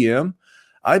 the GM,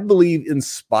 I believe in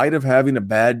spite of having a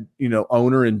bad,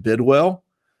 owner in Bidwell,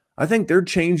 I think they're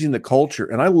changing the culture.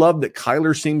 And I love that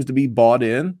Kyler seems to be bought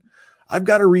in. I've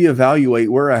got to reevaluate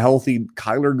where a healthy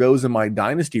Kyler goes in my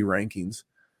dynasty rankings,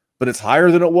 but it's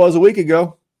higher than it was a week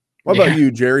ago. What about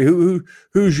you, Jerry?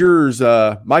 Who's yours?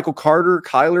 Michael Carter,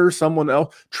 Kyler, someone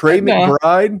else? Trey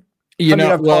McBride? Trey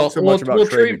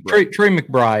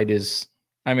McBride is,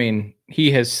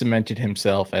 he has cemented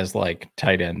himself as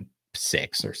tight end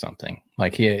 6 or something.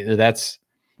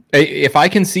 If I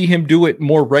can see him do it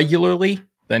more regularly,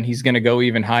 then he's going to go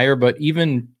even higher. But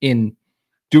even in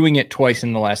doing it twice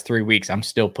in the last 3 weeks, I'm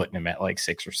still putting him at like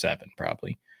 6 or 7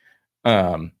 probably.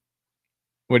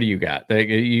 What do you got?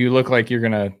 You look like you're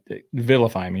gonna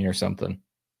vilify me or something.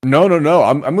 No.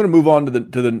 I'm going to move on to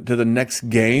the next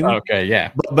game. Okay,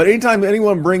 yeah. But anytime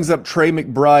anyone brings up Trey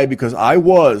McBride, because I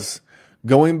was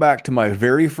going back to my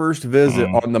very first visit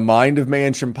on the Mind of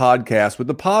Mansion podcast with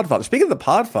the Podfather. Speaking of the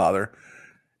Podfather,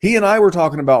 he and I were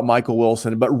talking about Michael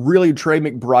Wilson, but really Trey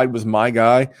McBride was my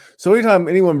guy. So anytime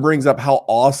anyone brings up how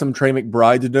awesome Trey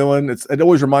McBride's doing, it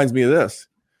always reminds me of this.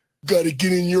 Got to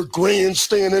get in your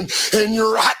grandstanding and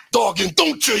your hot dogging,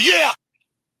 don't you? Yeah.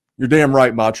 You're damn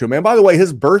right, Macho Man. By the way,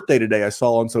 his birthday today I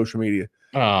saw on social media.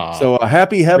 So a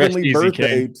happy heavenly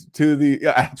birthday to the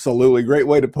absolutely great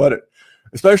way to put it.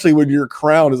 Especially when your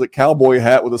crown is a cowboy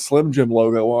hat with a Slim Jim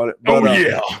logo on it. But,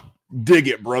 yeah. Dig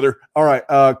it, brother. All right.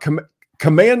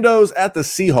 Commandos at the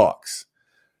Seahawks.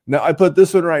 Now I put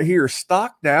this one right here.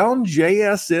 Stock down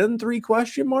JSN 3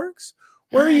 question marks.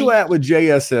 Where are you at with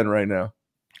JSN right now?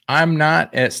 I'm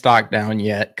not at stock down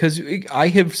yet because I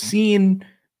have seen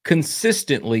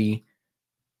consistently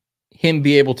him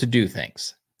be able to do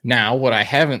things. Now, what I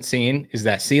haven't seen is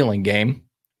that ceiling game,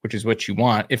 which is what you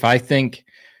want. If I think,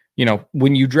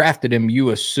 when you drafted him,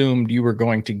 you assumed you were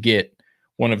going to get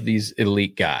one of these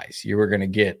elite guys. You were going to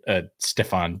get a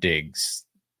Stephon Diggs,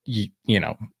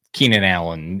 Keenan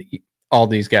Allen, all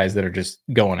these guys that are just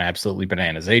going absolutely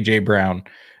bananas. AJ Brown.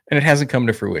 And it hasn't come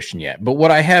to fruition yet. But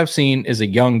what I have seen is a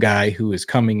young guy who is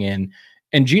coming in,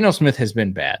 and Geno Smith has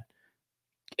been bad.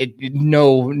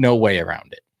 No way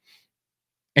around it.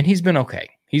 And he's been okay.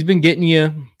 He's been getting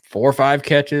you 4 or 5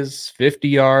 catches, 50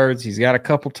 yards. He's got a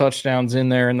couple touchdowns in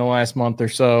there in the last month or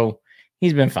so.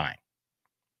 He's been fine.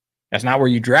 That's not where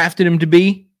you drafted him to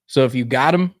be. So if you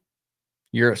got him,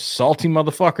 you're a salty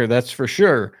motherfucker, that's for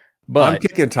sure. But I'm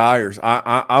kicking tires.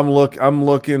 I'm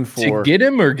looking for to get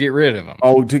him or get rid of him.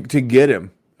 Oh, to get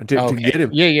him. To get him.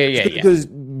 Yeah. Because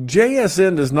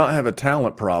JSN does not have a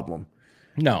talent problem.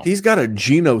 No. He's got a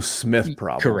Geno Smith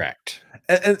problem. Correct.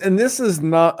 And this is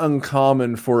not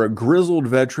uncommon for a grizzled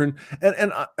veteran.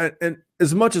 And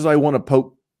as much as I want to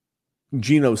poke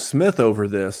Geno Smith over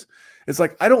this, it's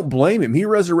like I don't blame him. He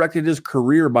resurrected his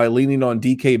career by leaning on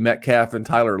DK Metcalf and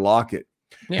Tyler Lockett.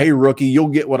 Yeah. Hey, rookie, you'll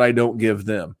get what I don't give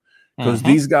them. Because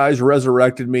these guys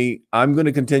resurrected me. I'm going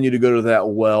to continue to go to that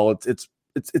well.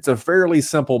 It's a fairly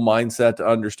simple mindset to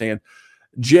understand.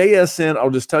 JSN,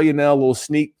 I'll just tell you now, a little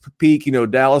sneak peek.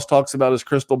 Dallas talks about his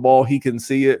crystal ball. He can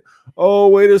see it. Oh,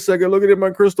 wait a second. Look at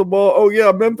my crystal ball. Oh,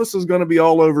 yeah, Memphis is going to be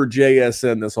all over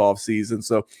JSN this offseason.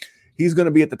 So he's going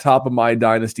to be at the top of my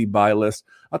dynasty buy list.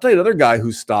 I'll tell you another guy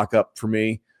who's stock up for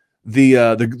me,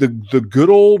 the good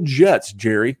old Jets,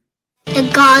 Jerry. The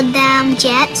goddamn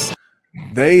Jets.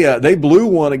 They blew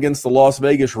one against the Las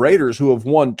Vegas Raiders, who have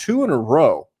won 2 in a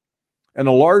row. And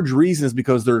a large reason is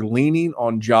because they're leaning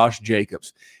on Josh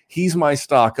Jacobs. He's my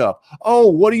stock up. Oh,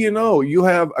 what do you know? You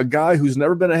have a guy who's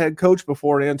never been a head coach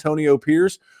before, Antonio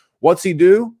Pierce. What's he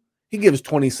do? He gives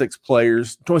 26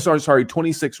 rushes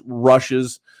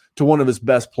to one of his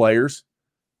best players,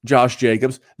 Josh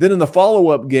Jacobs. Then in the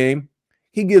follow-up game,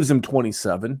 he gives him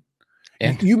 27.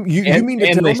 And you mean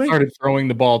to tell me? Started throwing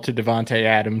the ball to Devontae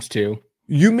Adams too.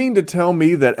 You mean to tell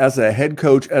me that as a head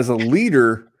coach, as a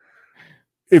leader,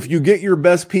 if you get your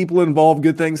best people involved,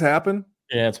 good things happen?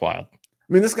 Yeah, it's wild.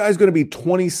 I mean, this guy's going to be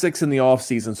 26 in the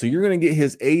offseason. So you're going to get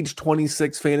his age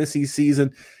 26 fantasy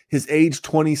season, his age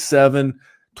 27.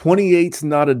 28's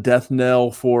not a death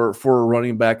knell for a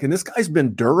running back. And this guy's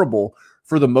been durable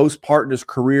for the most part in his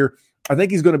career. I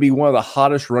think he's going to be one of the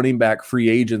hottest running back free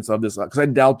agents of this, because I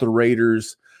doubt the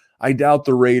Raiders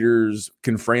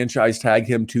can franchise tag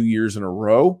him 2 years in a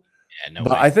row. Yeah, no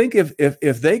but way. I think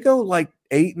if they go like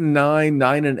 8-9,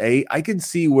 9-8, I can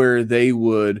see where they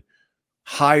would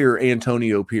hire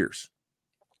Antonio Pierce.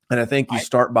 And I think you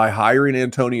start by hiring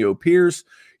Antonio Pierce.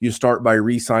 You start by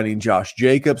re-signing Josh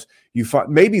Jacobs.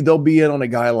 Maybe they'll be in on a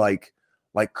guy like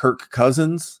Kirk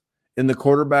Cousins in the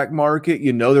quarterback market.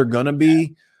 They're going to be.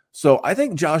 Yeah. So I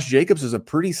think Josh Jacobs is a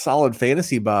pretty solid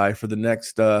fantasy buy for the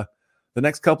next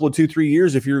couple of 2-3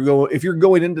 years. If you're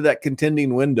going into that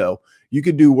contending window, you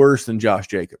could do worse than Josh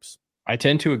Jacobs. I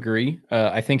tend to agree.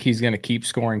 I think he's going to keep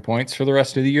scoring points for the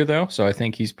rest of the year, though. So I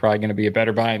think he's probably going to be a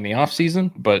better buy in the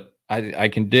offseason, but I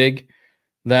can dig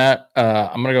that.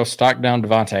 I'm going to go stock down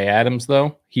Devontae Adams,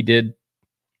 though. He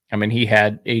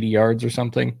had 80 yards or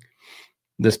something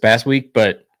this past week,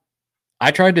 but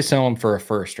I tried to sell him for a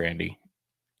first, Randy,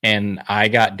 and I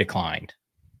got declined.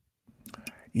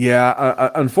 Yeah,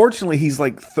 unfortunately, he's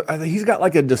he's got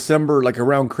like a December, like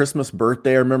around Christmas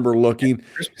birthday. I remember looking.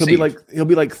 He'll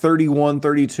be like 31,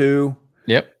 32.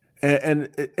 Yep.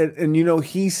 And you know,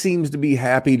 he seems to be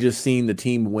happy just seeing the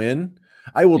team win.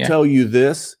 I will tell you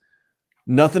this,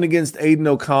 nothing against Aiden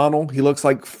O'Connell. He looks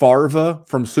like Farva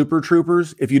from Super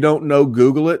Troopers. If you don't know,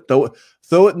 Google it.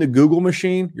 Throw it in the Google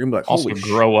machine. You're going to be like, also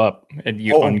grow up and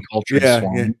you uncultured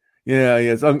swine.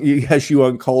 Yes, yes, you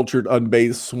uncultured,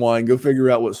 unbathed swine. Go figure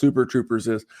out what Super Troopers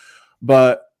is.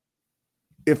 But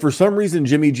if for some reason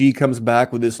Jimmy G comes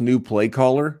back with this new play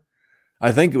caller,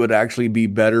 I think it would actually be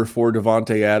better for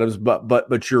Devontae Adams.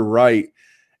 But you're right.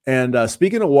 And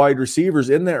speaking of wide receivers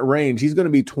in that range, he's going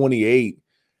to be 28.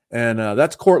 And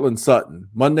that's Cortland Sutton.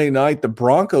 Monday night, the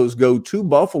Broncos go to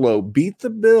Buffalo, beat the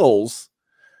Bills.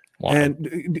 Wow.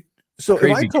 And so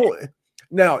if I told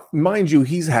 – now, mind you,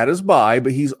 he's had his bye,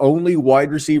 but he's only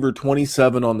wide receiver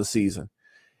 27 on the season.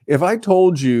 If I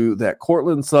told you that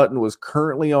Cortland Sutton was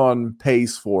currently on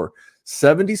pace for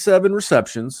 77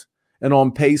 receptions and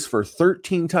on pace for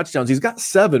 13 touchdowns – he's got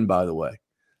 7, by the way.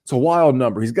 It's a wild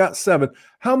number. He's got 7.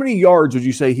 How many yards would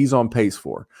you say he's on pace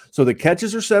for? So the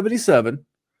catches are 77.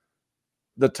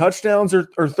 The touchdowns are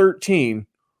 13.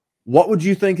 What would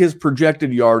you think his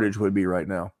projected yardage would be right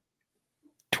now?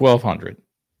 1,200.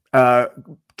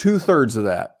 2/3 of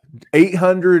that.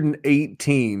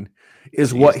 818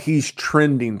 is what he's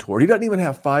trending toward. He doesn't even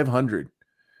have 500.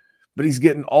 But he's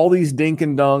getting all these dink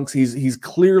and dunks. He's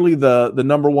clearly the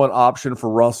number one option for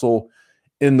Russell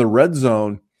in the red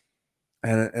zone.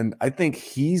 And I think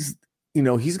he's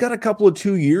got a couple of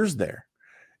 2 years there.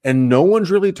 And no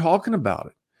one's really talking about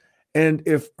it. And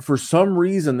if for some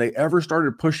reason they ever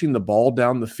started pushing the ball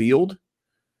down the field,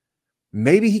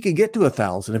 maybe he could get to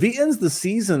 1,000. If he ends the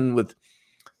season with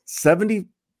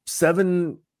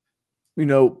 77,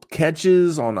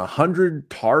 catches on 100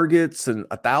 targets and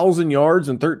 1,000 yards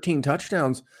and 13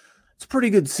 touchdowns, it's a pretty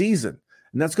good season.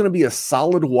 And that's going to be a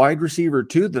solid wide receiver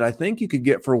too that I think you could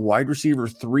get for wide receiver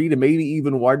 3 to maybe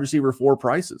even wide receiver 4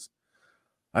 prices.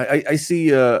 I see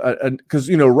because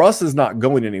Russ is not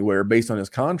going anywhere based on his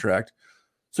contract,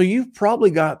 so you've probably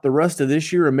got the rest of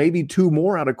this year and maybe 2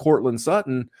 more out of Cortland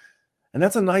Sutton, and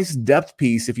that's a nice depth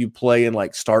piece if you play in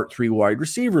like start 3 wide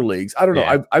receiver leagues. I don't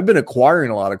know. I've been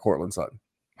acquiring a lot of Cortland Sutton.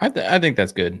 I think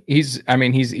that's good. He's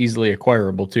easily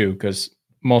acquirable too because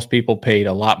most people paid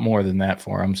a lot more than that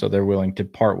for him, so they're willing to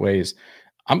part ways.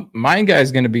 My guy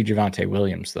is going to be Javonte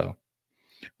Williams though.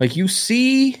 Like you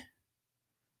see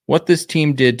what this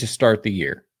team did to start the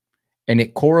year, and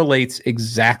it correlates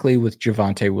exactly with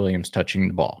Javonte Williams touching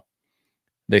the ball.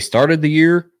 They started the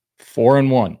year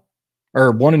 4-1,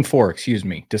 or 1-4, excuse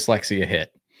me, dyslexia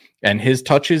hit. And his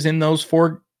touches in those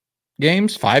 5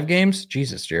 games,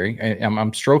 Jesus, Jerry,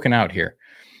 I'm stroking out here.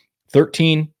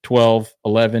 13, 12,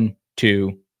 11,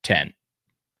 2, 10.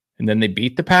 And then they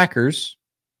beat the Packers,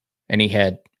 and he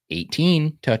had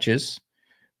 18 touches.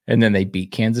 And then they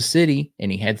beat Kansas City,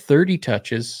 and he had 30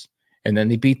 touches. And then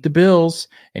they beat the Bills,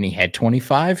 and he had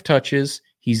 25 touches.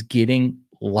 He's getting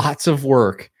lots of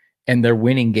work, and they're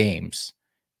winning games.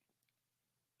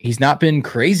 He's not been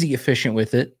crazy efficient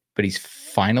with it, but he's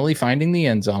finally finding the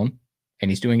end zone,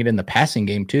 and he's doing it in the passing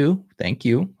game too. Thank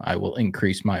you. I will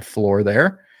increase my floor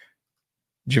there.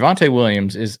 Javonte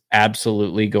Williams is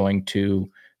absolutely going to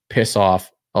piss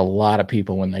off a lot of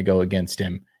people when they go against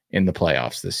him in the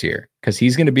playoffs this year, because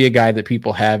he's going to be a guy that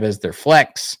people have as their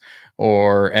flex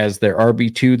or as their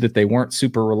RB2 that they weren't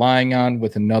super relying on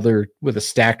with a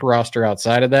stacked roster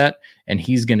outside of that. And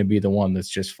he's going to be the one that's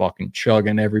just fucking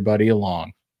chugging everybody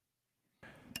along.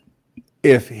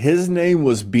 If his name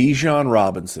was Bijan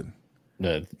Robinson,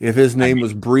 if his name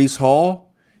was Breece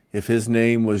Hall, if his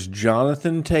name was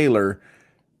Jonathan Taylor,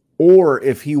 or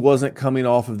if he wasn't coming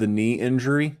off of the knee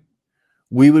injury,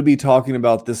 we would be talking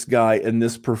about this guy and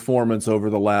this performance over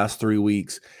the last 3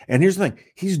 weeks. And here's the thing.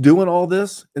 He's doing all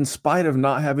this in spite of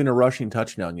not having a rushing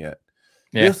touchdown yet.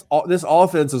 Yeah. This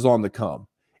offense is on the come.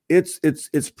 It's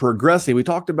progressing. We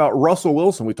talked about Russell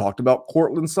Wilson. We talked about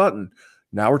Cortland Sutton.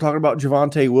 Now we're talking about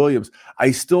Javonte Williams.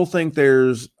 I still think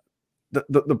there's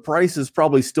the price is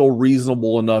probably still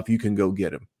reasonable enough. You can go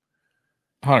get him.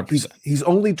 100%. He's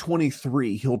only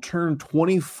 23. He'll turn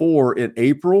 24 in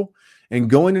April. And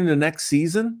going into next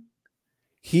season,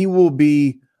 he will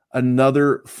be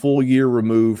another full year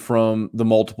removed from the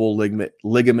multiple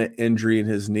ligament injury in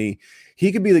his knee.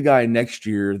 He could be the guy next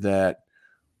year that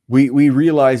we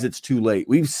realize it's too late.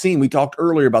 We talked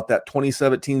earlier about that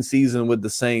 2017 season with the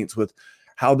Saints, with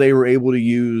how they were able to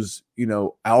use,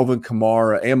 Alvin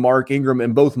Kamara and Mark Ingram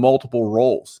in both multiple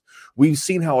roles. We've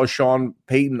seen how a Sean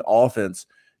Payton offense,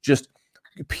 just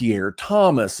Pierre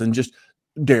Thomas and just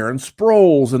Darren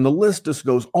Sproles, and the list just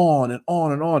goes on and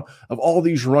on and on of all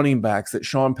these running backs that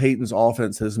Sean Payton's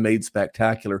offense has made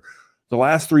spectacular. The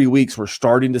last 3 weeks, we're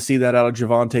starting to see that out of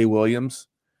Javonte Williams.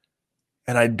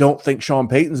 And I don't think Sean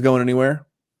Payton's going anywhere.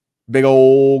 Big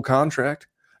old contract.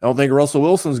 I don't think Russell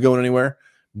Wilson's going anywhere.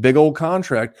 Big old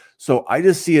contract. So I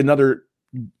just see another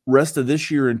rest of this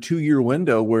year and 2-year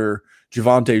window where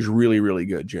Javonte's really, really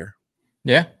good, Jer.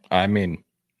 Yeah. I mean,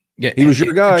 yeah, he was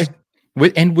your guy.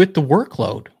 With the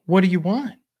workload, what do you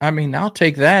want? I mean, I'll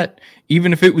take that.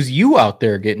 Even if it was you out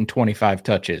there getting 25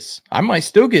 touches, I might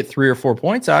still get 3 or 4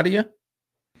 points out of you.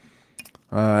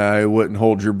 I wouldn't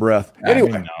hold your breath.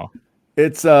 Anyway, no.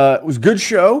 It was good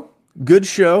show. Good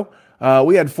show.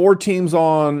 We had 4 teams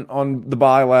on the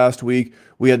bye last week.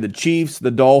 We had the Chiefs,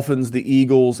 the Dolphins, the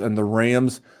Eagles, and the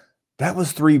Rams. That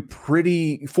was 4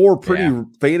 pretty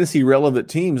fantasy relevant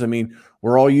teams. I mean,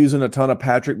 we're all using a ton of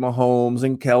Patrick Mahomes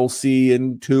and Kelsey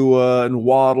and Tua and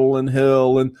Waddle and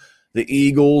Hill and the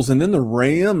Eagles, and then the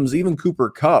Rams, even Cooper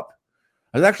Kupp.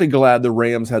 I was actually glad the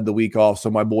Rams had the week off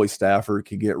so my boy Stafford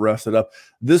could get rested up.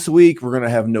 This week, we're going to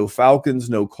have no Falcons,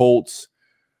 no Colts.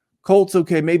 Colts,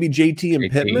 okay, maybe JT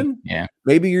and Pittman. Yeah.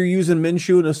 Maybe you're using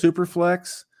Minshew in a super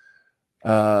flex.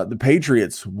 The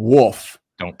Patriots, woof.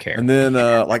 Don't care. And then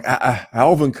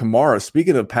Alvin Kamara,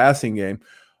 speaking of passing game,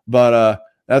 but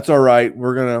that's all right.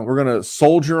 We're gonna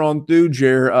soldier on through,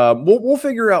 Jer. We'll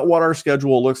figure out what our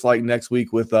schedule looks like next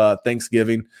week with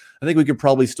Thanksgiving. I think we could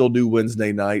probably still do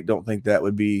Wednesday night. Don't think that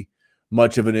would be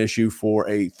much of an issue for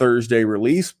a Thursday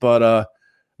release. But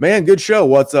man, good show.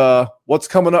 What's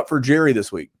coming up for Jerry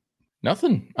this week?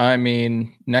 Nothing. I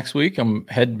mean, next week I'm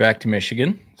heading back to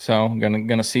Michigan, so I'm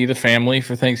gonna see the family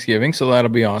for Thanksgiving. So that'll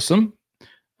be awesome.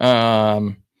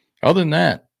 Other than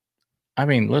that, I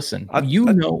mean, listen,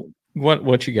 know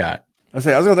what you got. I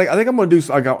think I'm gonna do.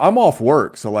 I'm off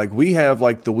work, so like we have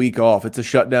like the week off. It's a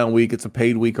shutdown week. It's a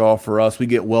paid week off for us. We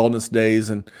get wellness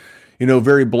days, and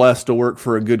very blessed to work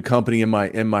for a good company in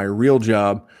my real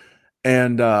job.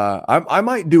 And I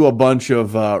might do a bunch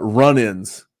of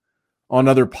run-ins on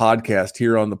other podcasts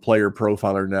here on the Player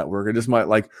Profiler Network. I just might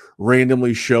like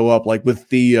randomly show up like with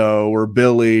Theo or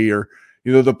Billy or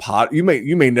the pot. You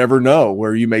may never know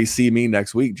where you may see me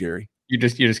next week, Jerry. You're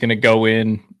just gonna go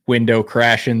in, window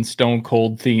crashing, Stone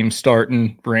Cold theme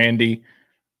starting, Randy.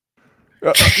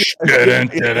 It'll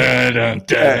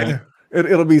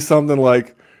be something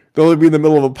like they'll be in the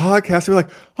middle of a podcast. They're like,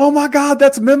 "Oh my God,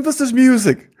 that's Memphis's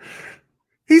music.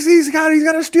 He's got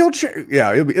a steel chair."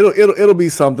 Yeah, it'll be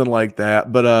something like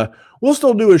that. But we'll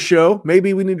still do a show.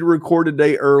 Maybe we need to record a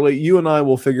day early. You and I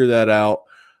will figure that out.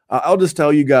 I'll just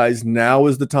tell you guys, now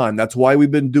is the time. That's why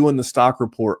we've been doing the stock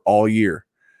report all year.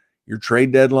 Your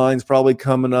trade deadline's probably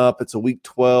coming up. It's a week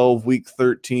 12, week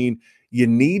 13. You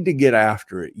need to get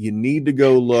after it. You need to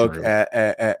go look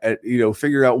at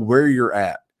figure out where you're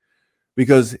at,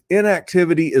 because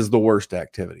inactivity is the worst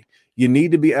activity. You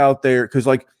need to be out there because,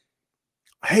 like,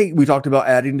 hey, we talked about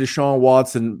adding Deshaun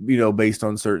Watson, based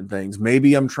on certain things.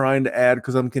 Maybe I'm trying to add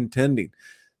because I'm contending.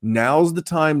 Now's the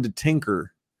time to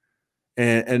tinker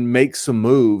and make some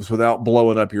moves without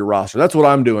blowing up your roster. That's what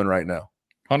I'm doing right now.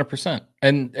 100%.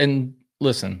 And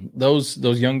listen, those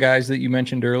young guys that you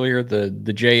mentioned earlier, the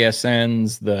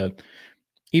JSNs,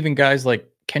 even guys like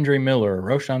Kendre Miller, or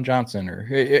Roshan Johnson, or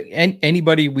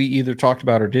anybody we either talked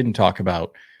about or didn't talk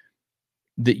about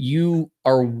that you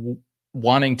are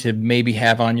wanting to maybe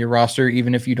have on your roster,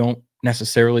 even if you don't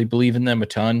necessarily believe in them a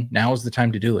ton, now is the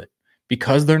time to do it.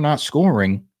 Because they're not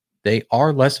scoring, they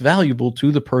are less valuable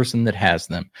to the person that has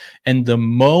them. And the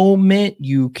moment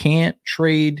you can't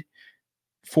trade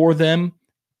for them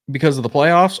because of the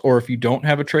playoffs, or if you don't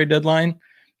have a trade deadline,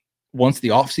 once the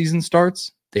offseason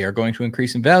starts, they are going to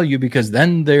increase in value, because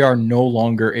then they are no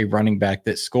longer a running back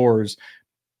that scores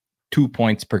 2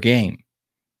 points per game.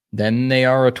 Then they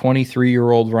are a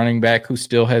 23-year-old running back who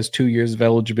still has 2 years of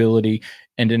eligibility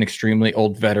and an extremely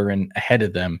old veteran ahead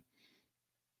of them.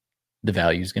 The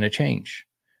value is going to change.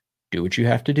 Do what you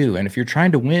have to do. And if you're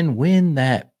trying to win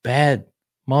that bad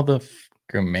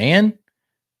motherfucker, man.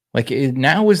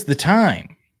 Now is the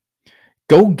time.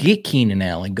 Go get Keenan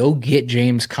Allen. Go get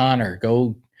James Conner.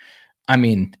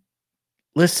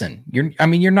 Listen,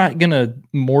 you're not gonna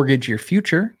mortgage your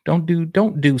future. Don't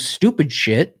do stupid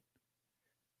shit.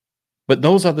 But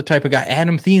those are the type of guy.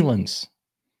 Adam Thielen's.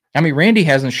 Randy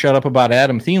hasn't shut up about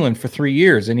Adam Thielen for 3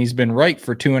 years, and he's been right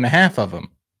for 2.5 of them.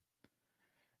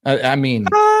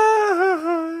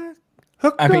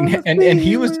 And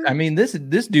he was.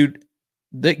 This dude.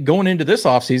 That going into this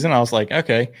offseason, I was like,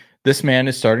 okay, this man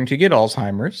is starting to get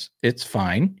Alzheimer's. It's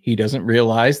fine. He doesn't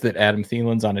realize that Adam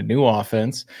Thielen's on a new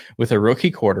offense with a rookie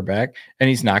quarterback, and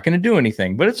he's not going to do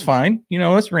anything. But it's fine.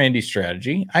 That's Randy's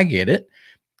strategy. I get it.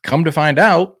 Come to find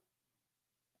out,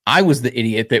 I was the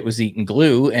idiot that was eating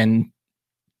glue, and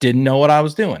didn't know what I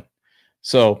was doing.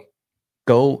 So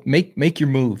go make your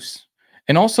moves.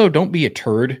 And also don't be a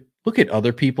turd. Look at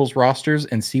other people's rosters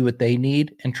and see what they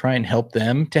need and try and help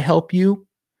them to help you.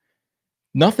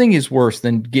 Nothing is worse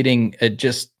than getting a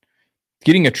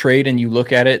trade and you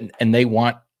look at it and they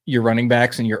want your running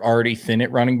backs and you're already thin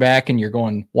at running back and you're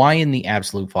going, why in the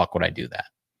absolute fuck would I do that?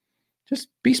 Just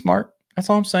be smart. That's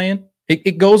all I'm saying.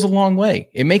 It goes a long way.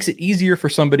 It makes it easier for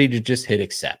somebody to just hit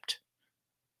accept.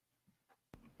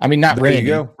 I mean, not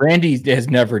Randy. Randy has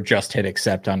never just hit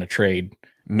accept on a trade.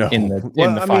 No, in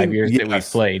the 5 years that we've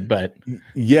played, but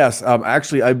yes,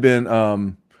 actually, I've been.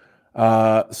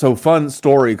 So fun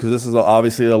story because this is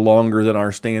obviously longer than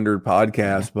our standard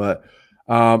podcast, but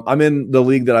I'm in the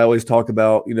league that I always talk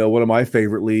about. You know, one of my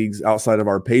favorite leagues outside of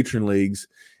our patron leagues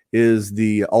is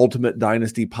the Ultimate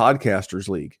Dynasty Podcasters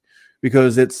League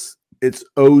because it's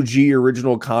OG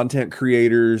original content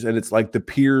creators and it's like the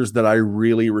peers that I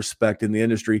really respect in the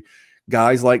industry.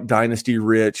 Guys like Dynasty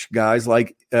Rich, guys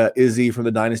like Izzy from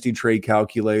the Dynasty Trade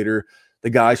Calculator, the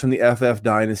guys from the FF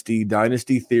Dynasty,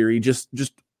 Dynasty Theory, just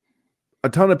a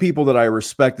ton of people that I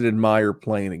respect and admire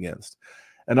playing against.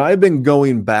 And I've been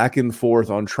going back and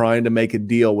forth on trying to make a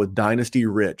deal with Dynasty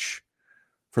Rich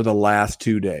for the last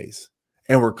 2 days.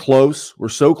 And we're close. We're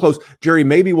so close. Jerry,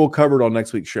 maybe we'll cover it on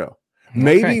next week's show.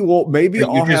 Maybe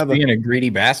I'll have being a greedy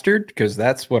bastard because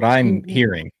that's what I'm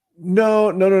hearing. No.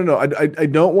 I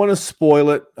don't want to spoil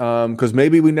it because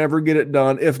maybe we never get it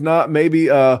done. If not, maybe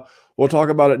we'll talk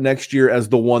about it next year as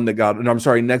the one that got. And I'm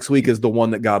sorry, next week is the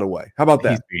one that got away. How about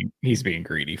that? He's being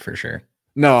greedy for sure.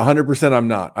 No, 100%. I'm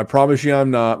not. I promise you,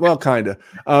 I'm not. Well, kind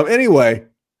of. Anyway,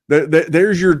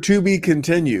 there's your to be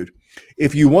continued.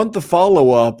 If you want the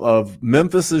follow up of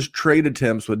Memphis's trade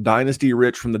attempts with Dynasty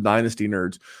Rich from the Dynasty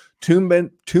Nerds,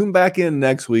 tune back in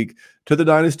next week to the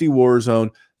Dynasty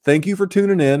Warzone. Thank you for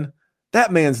tuning in.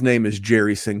 That man's name is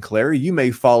Jerry Sinclair. You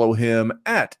may follow him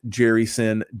at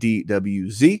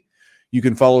JerrySinDWZ. You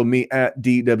can follow me at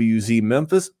DWZ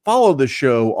Memphis. Follow the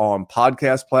show on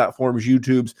podcast platforms,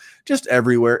 YouTubes, just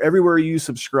everywhere. Everywhere you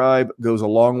subscribe goes a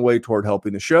long way toward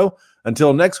helping the show.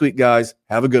 Until next week, guys,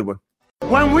 have a good one.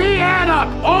 When we add up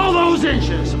all those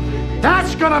inches,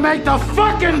 that's gonna make the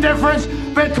fucking difference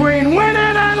between winning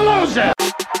and losing.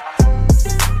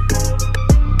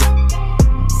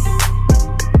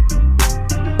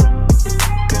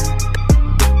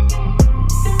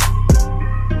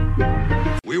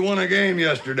 We won a game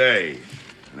yesterday.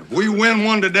 And if we win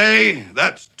one today,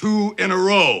 that's 2 in a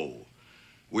row.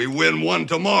 We win one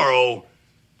tomorrow,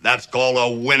 that's called a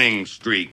winning streak.